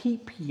will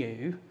keep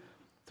you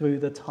through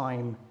the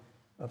time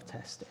of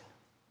testing.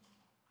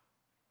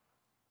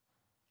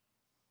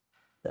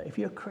 So if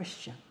you're a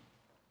Christian,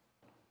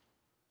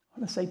 I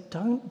want to say,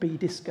 don't be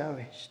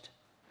discouraged.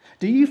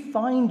 Do you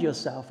find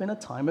yourself in a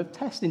time of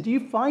testing? Do you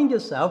find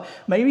yourself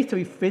maybe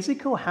through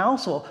physical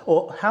health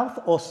or health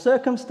or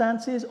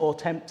circumstances or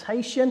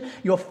temptation,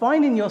 you're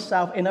finding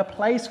yourself in a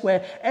place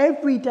where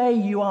every day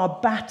you are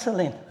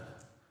battling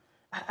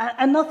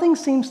and nothing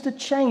seems to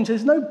change.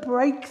 There's no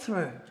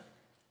breakthrough.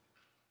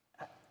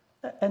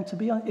 And to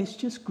be honest, it's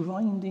just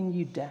grinding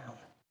you down.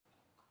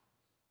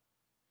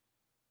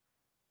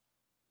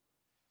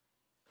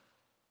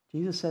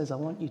 Jesus says, I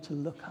want you to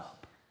look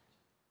up.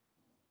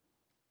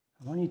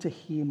 I want you to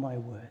hear my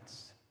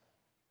words.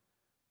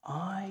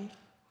 I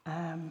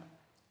am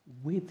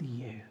with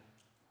you,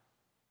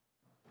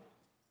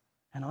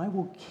 and I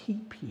will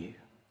keep you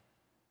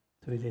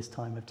through this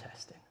time of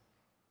testing.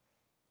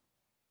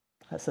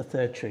 That's the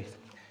third truth.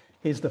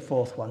 Here's the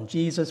fourth one.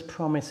 Jesus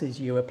promises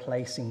you a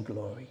place in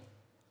glory.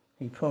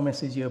 He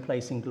promises you a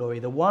place in glory.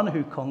 The one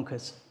who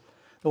conquers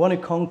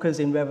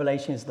in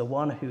Revelation is the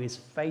one who is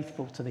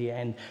faithful to the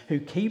end, who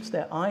keeps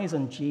their eyes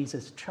on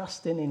Jesus,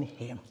 trusting in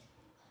him.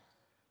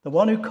 The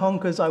one who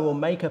conquers, I will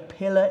make a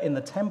pillar in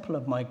the temple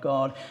of my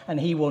God, and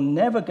he will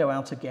never go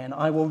out again.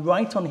 I will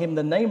write on him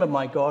the name of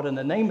my God and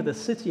the name of the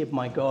city of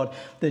my God,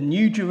 the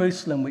new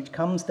Jerusalem, which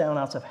comes down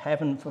out of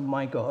heaven from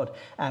my God,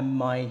 and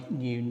my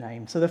new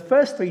name. So the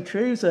first three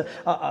truths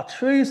are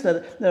truths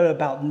that are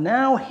about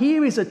now.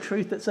 Here is a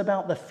truth that's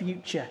about the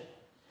future.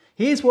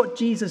 Here's what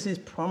Jesus is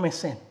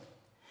promising.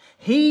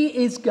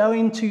 He is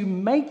going to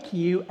make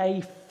you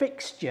a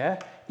fixture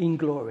in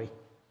glory.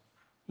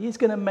 He's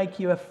going to make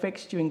you a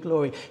fixture in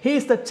glory.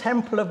 Here's the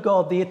temple of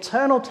God, the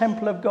eternal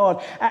temple of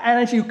God. And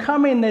as you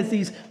come in, there's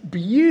these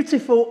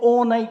beautiful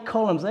ornate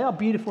columns. They are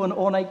beautiful and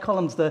ornate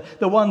columns, the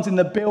ones in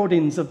the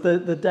buildings of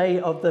the day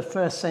of the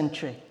first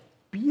century.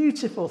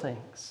 Beautiful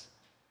things.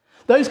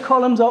 Those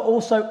columns are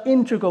also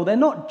integral. They're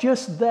not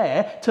just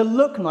there to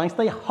look nice.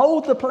 They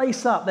hold the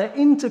place up. They're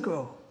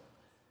integral.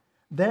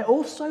 They're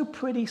also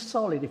pretty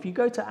solid. If you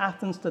go to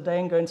Athens today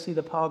and go and see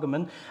the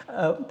Parthenon,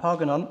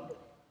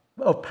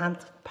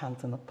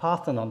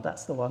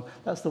 that's the one.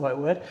 That's the right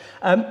word.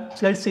 To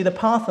go see the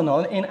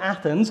Parthenon in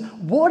Athens,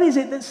 what is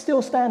it that's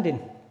still standing?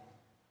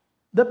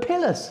 The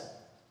pillars.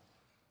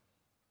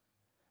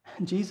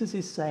 And Jesus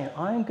is saying,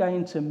 I'm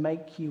going to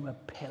make you a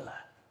pillar.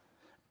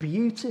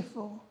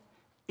 Beautiful,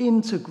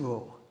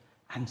 integral,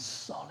 and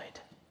solid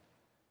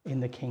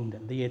in the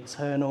kingdom, the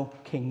eternal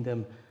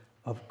kingdom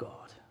of God.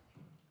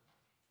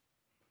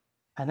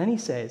 And then he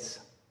says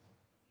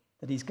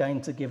that he's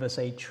going to give us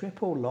a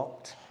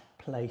triple-locked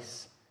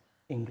place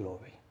in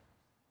glory.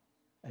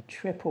 A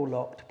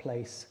triple-locked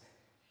place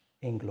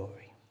in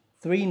glory.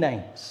 3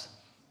 names.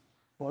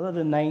 What do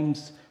the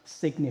names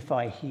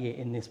signify here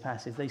in this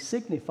passage? They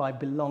signify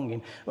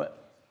belonging. Well,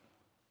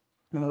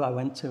 remember I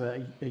went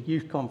to a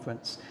youth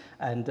conference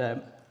and I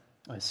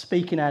was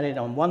speaking at it.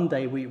 On one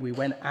day we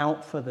went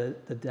out for the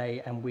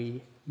day and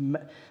we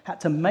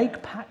had to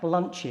make packed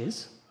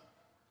lunches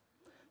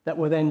that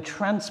were then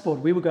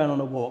transported. We were going on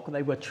a walk.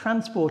 They were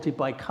transported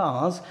by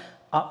cars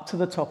up to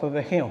the top of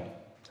a hill.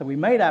 So we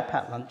made our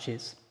packed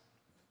lunches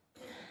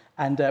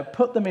and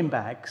put them in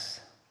bags.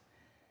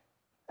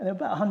 And there were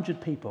about 100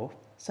 people.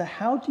 So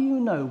how do you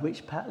know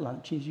which packed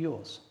lunch is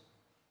yours?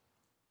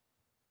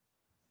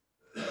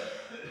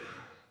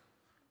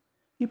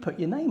 You put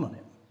your name on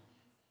it.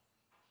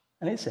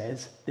 And it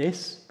says,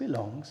 this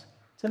belongs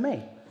to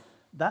me.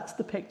 That's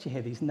the picture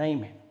here, these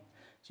naming.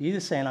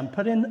 Jesus is saying, I'm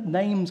putting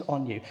names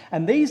on you.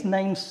 And these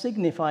names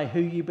signify who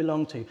you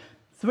belong to.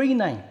 3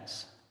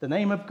 names. The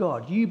name of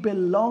God. You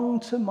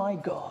belong to my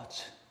God.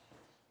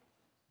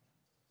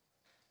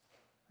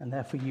 And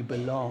therefore you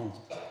belong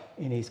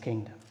in his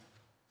kingdom.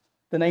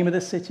 The name of the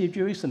city of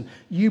Jerusalem.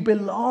 You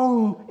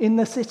belong in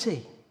the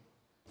city.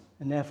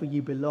 And therefore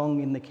you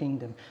belong in the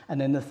kingdom. And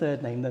then the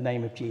third name, the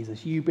name of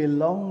Jesus. You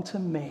belong to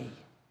me.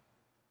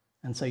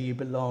 And so you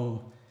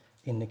belong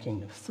in the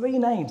kingdom. 3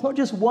 names, not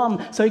just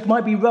one, so it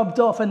might be rubbed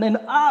off and then,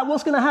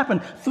 what's going to happen?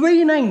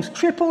 3 names,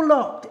 triple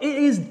locked. It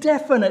is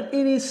definite.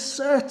 It is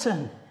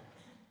certain.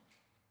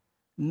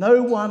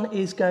 No one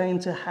is going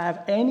to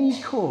have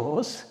any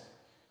cause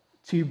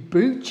to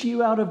boot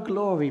you out of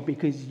glory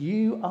because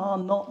you are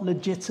not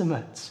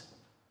legitimate.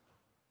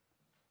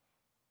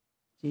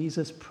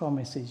 Jesus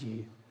promises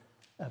you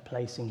a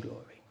place in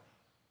glory.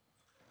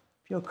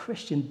 If you're a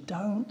Christian,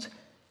 don't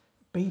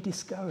be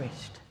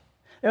discouraged.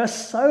 There are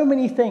so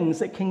many things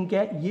that can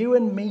get you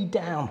and me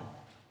down,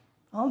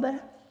 aren't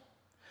there?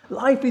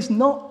 Life is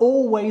not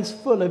always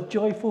full of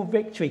joyful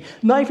victory.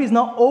 Life is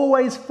not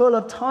always full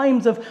of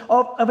times of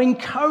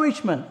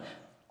encouragement.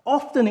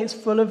 Often it's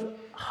full of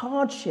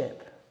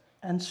hardship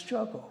and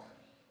struggle.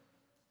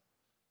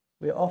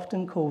 We're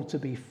often called to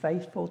be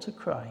faithful to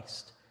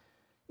Christ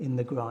in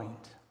the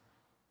grind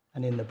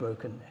and in the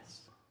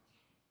brokenness.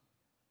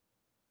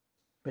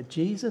 But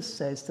Jesus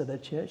says to the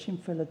church in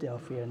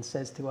Philadelphia and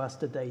says to us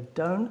today,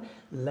 don't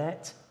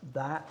let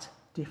that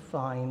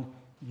define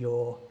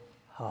your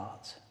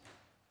heart.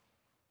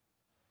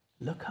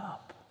 Look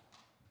up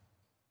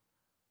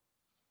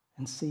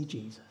and see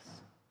Jesus.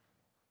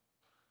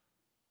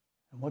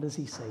 And what does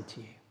he say to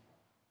you?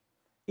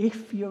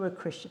 If you're a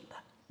Christian,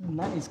 and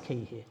that is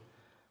key here.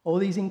 All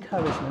these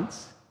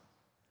encouragements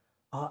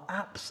are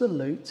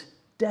absolute,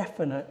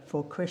 definite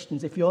for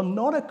Christians. If you're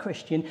not a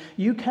Christian,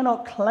 you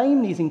cannot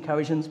claim these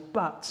encouragements,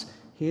 but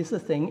here's the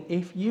thing,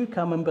 if you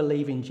come and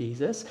believe in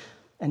Jesus,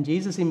 and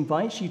Jesus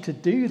invites you to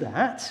do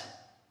that,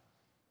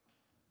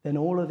 then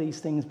all of these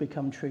things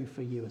become true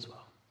for you as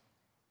well.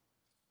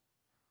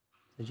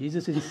 So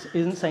Jesus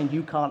isn't saying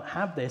you can't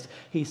have this,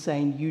 he's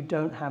saying you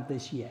don't have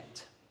this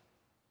yet.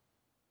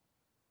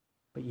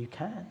 But you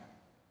can,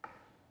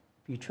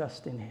 if you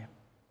trust in him.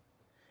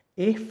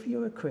 If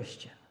you're a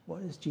Christian,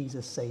 what does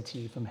Jesus say to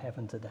you from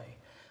heaven today?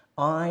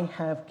 I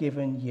have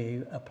given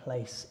you a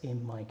place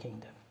in my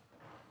kingdom.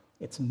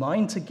 It's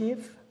mine to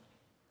give,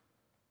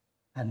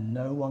 and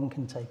no one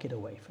can take it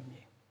away from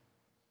you.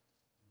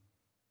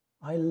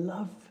 I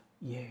love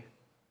you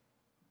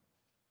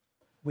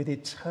with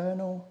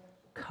eternal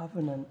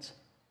covenant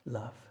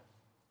love.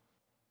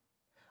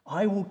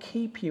 I will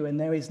keep you, and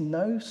there is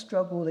no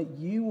struggle that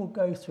you will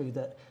go through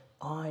that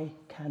I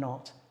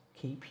cannot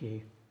keep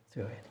you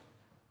through it.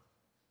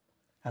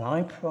 And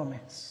I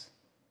promise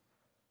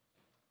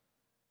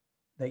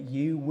that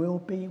you will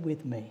be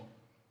with me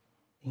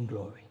in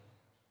glory,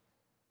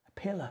 a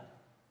pillar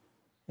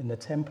in the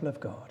temple of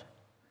God,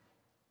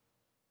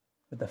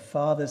 with the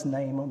Father's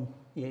name on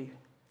you,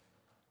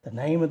 the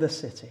name of the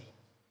city,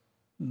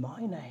 my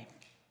name,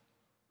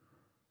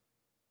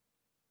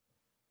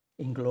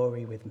 in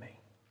glory with me.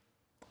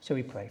 Shall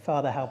we pray?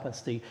 Father, help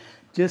us to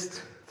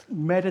just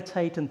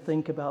meditate and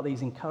think about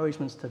these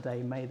encouragements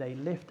today. May they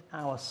lift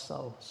our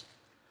souls.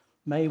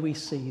 May we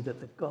see that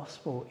the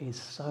gospel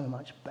is so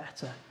much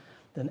better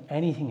than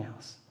anything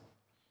else.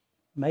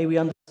 May we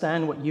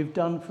understand what you've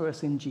done for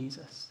us in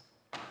Jesus.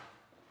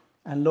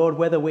 And Lord,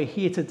 whether we're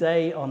here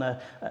today on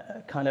a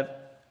kind of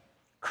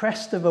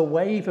crest of a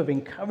wave of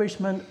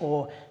encouragement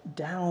or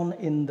down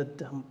in the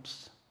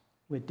dumps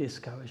with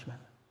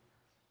discouragement,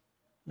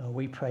 Lord,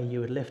 we pray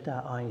you would lift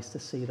our eyes to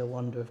see the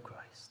wonder of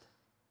Christ.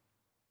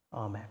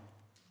 Amen.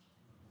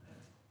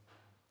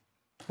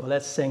 Well,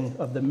 let's sing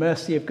of the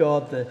mercy of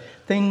God, the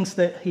things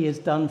that he has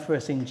done for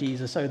us in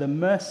Jesus. Oh, the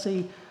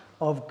mercy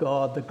of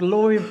God, the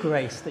glory of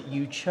grace that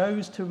you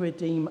chose to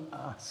redeem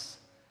us,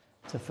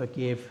 to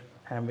forgive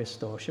and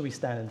restore. Shall we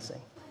stand and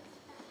sing?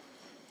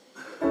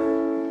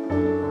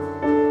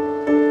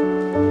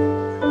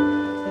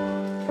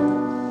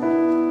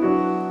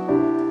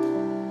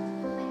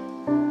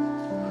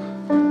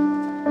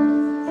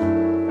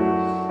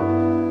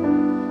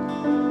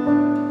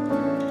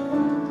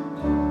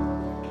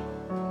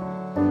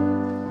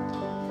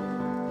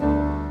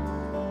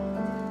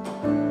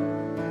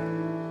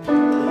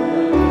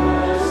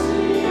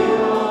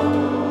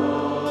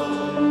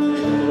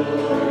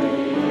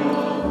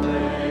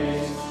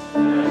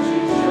 That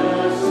you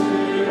chose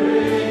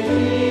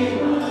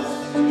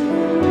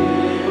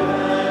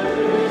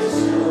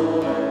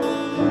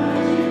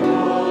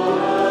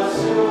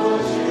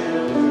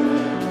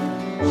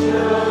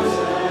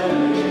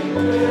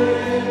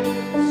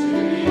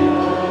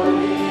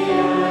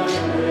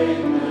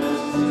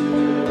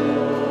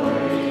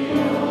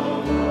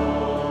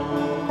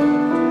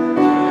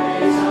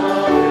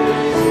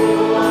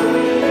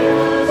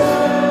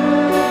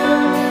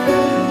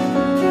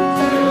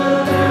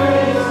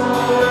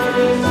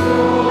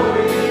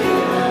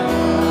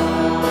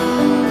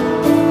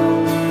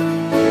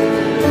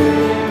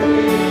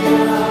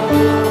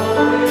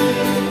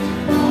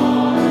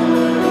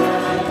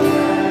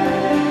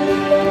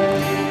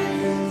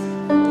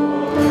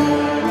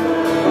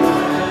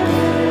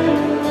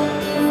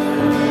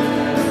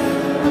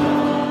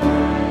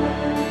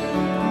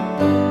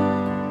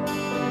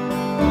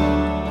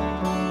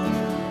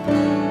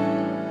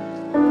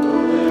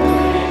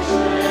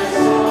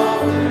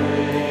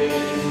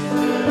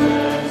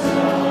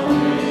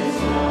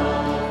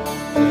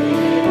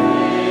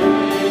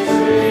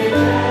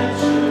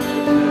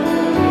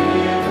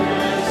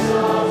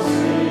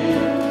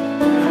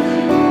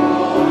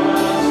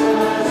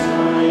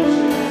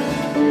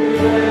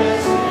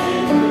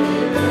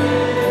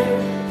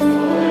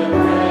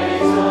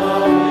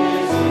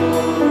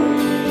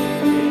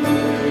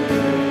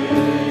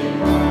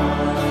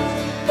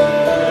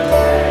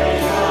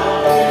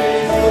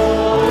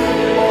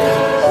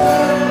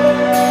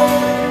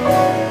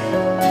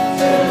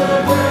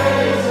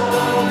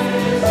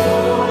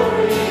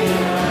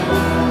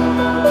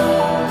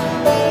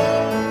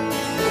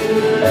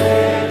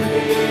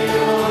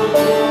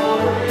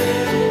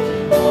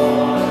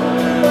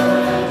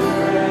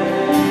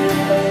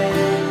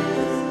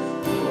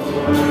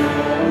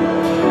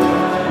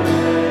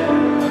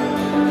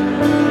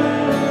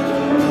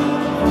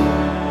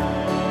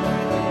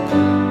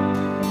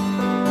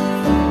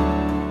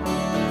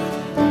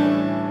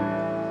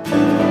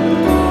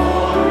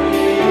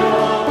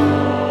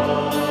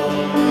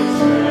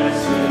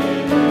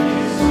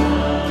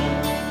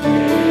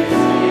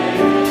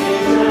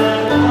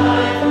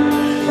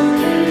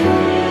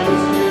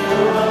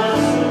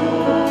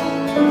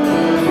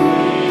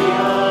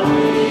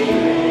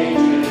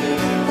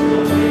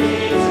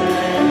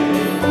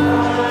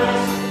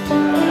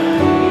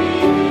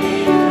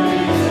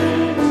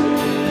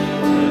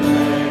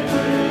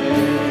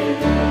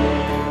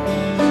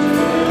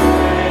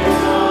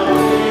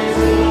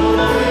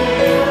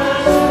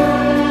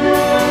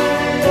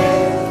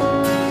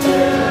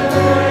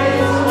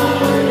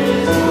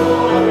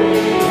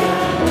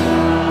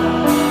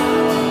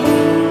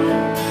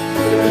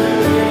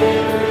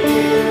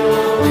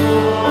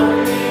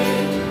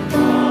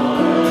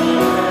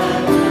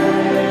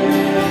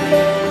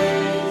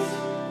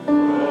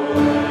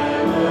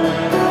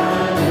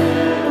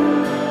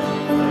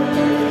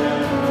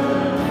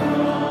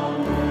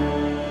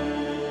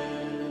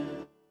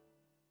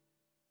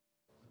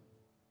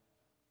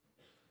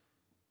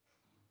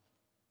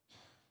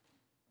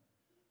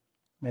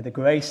May the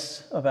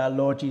grace of our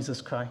Lord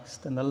Jesus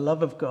Christ and the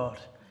love of God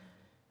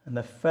and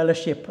the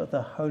fellowship of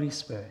the Holy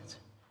Spirit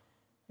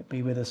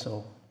be with us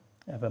all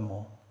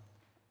evermore.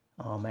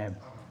 Amen.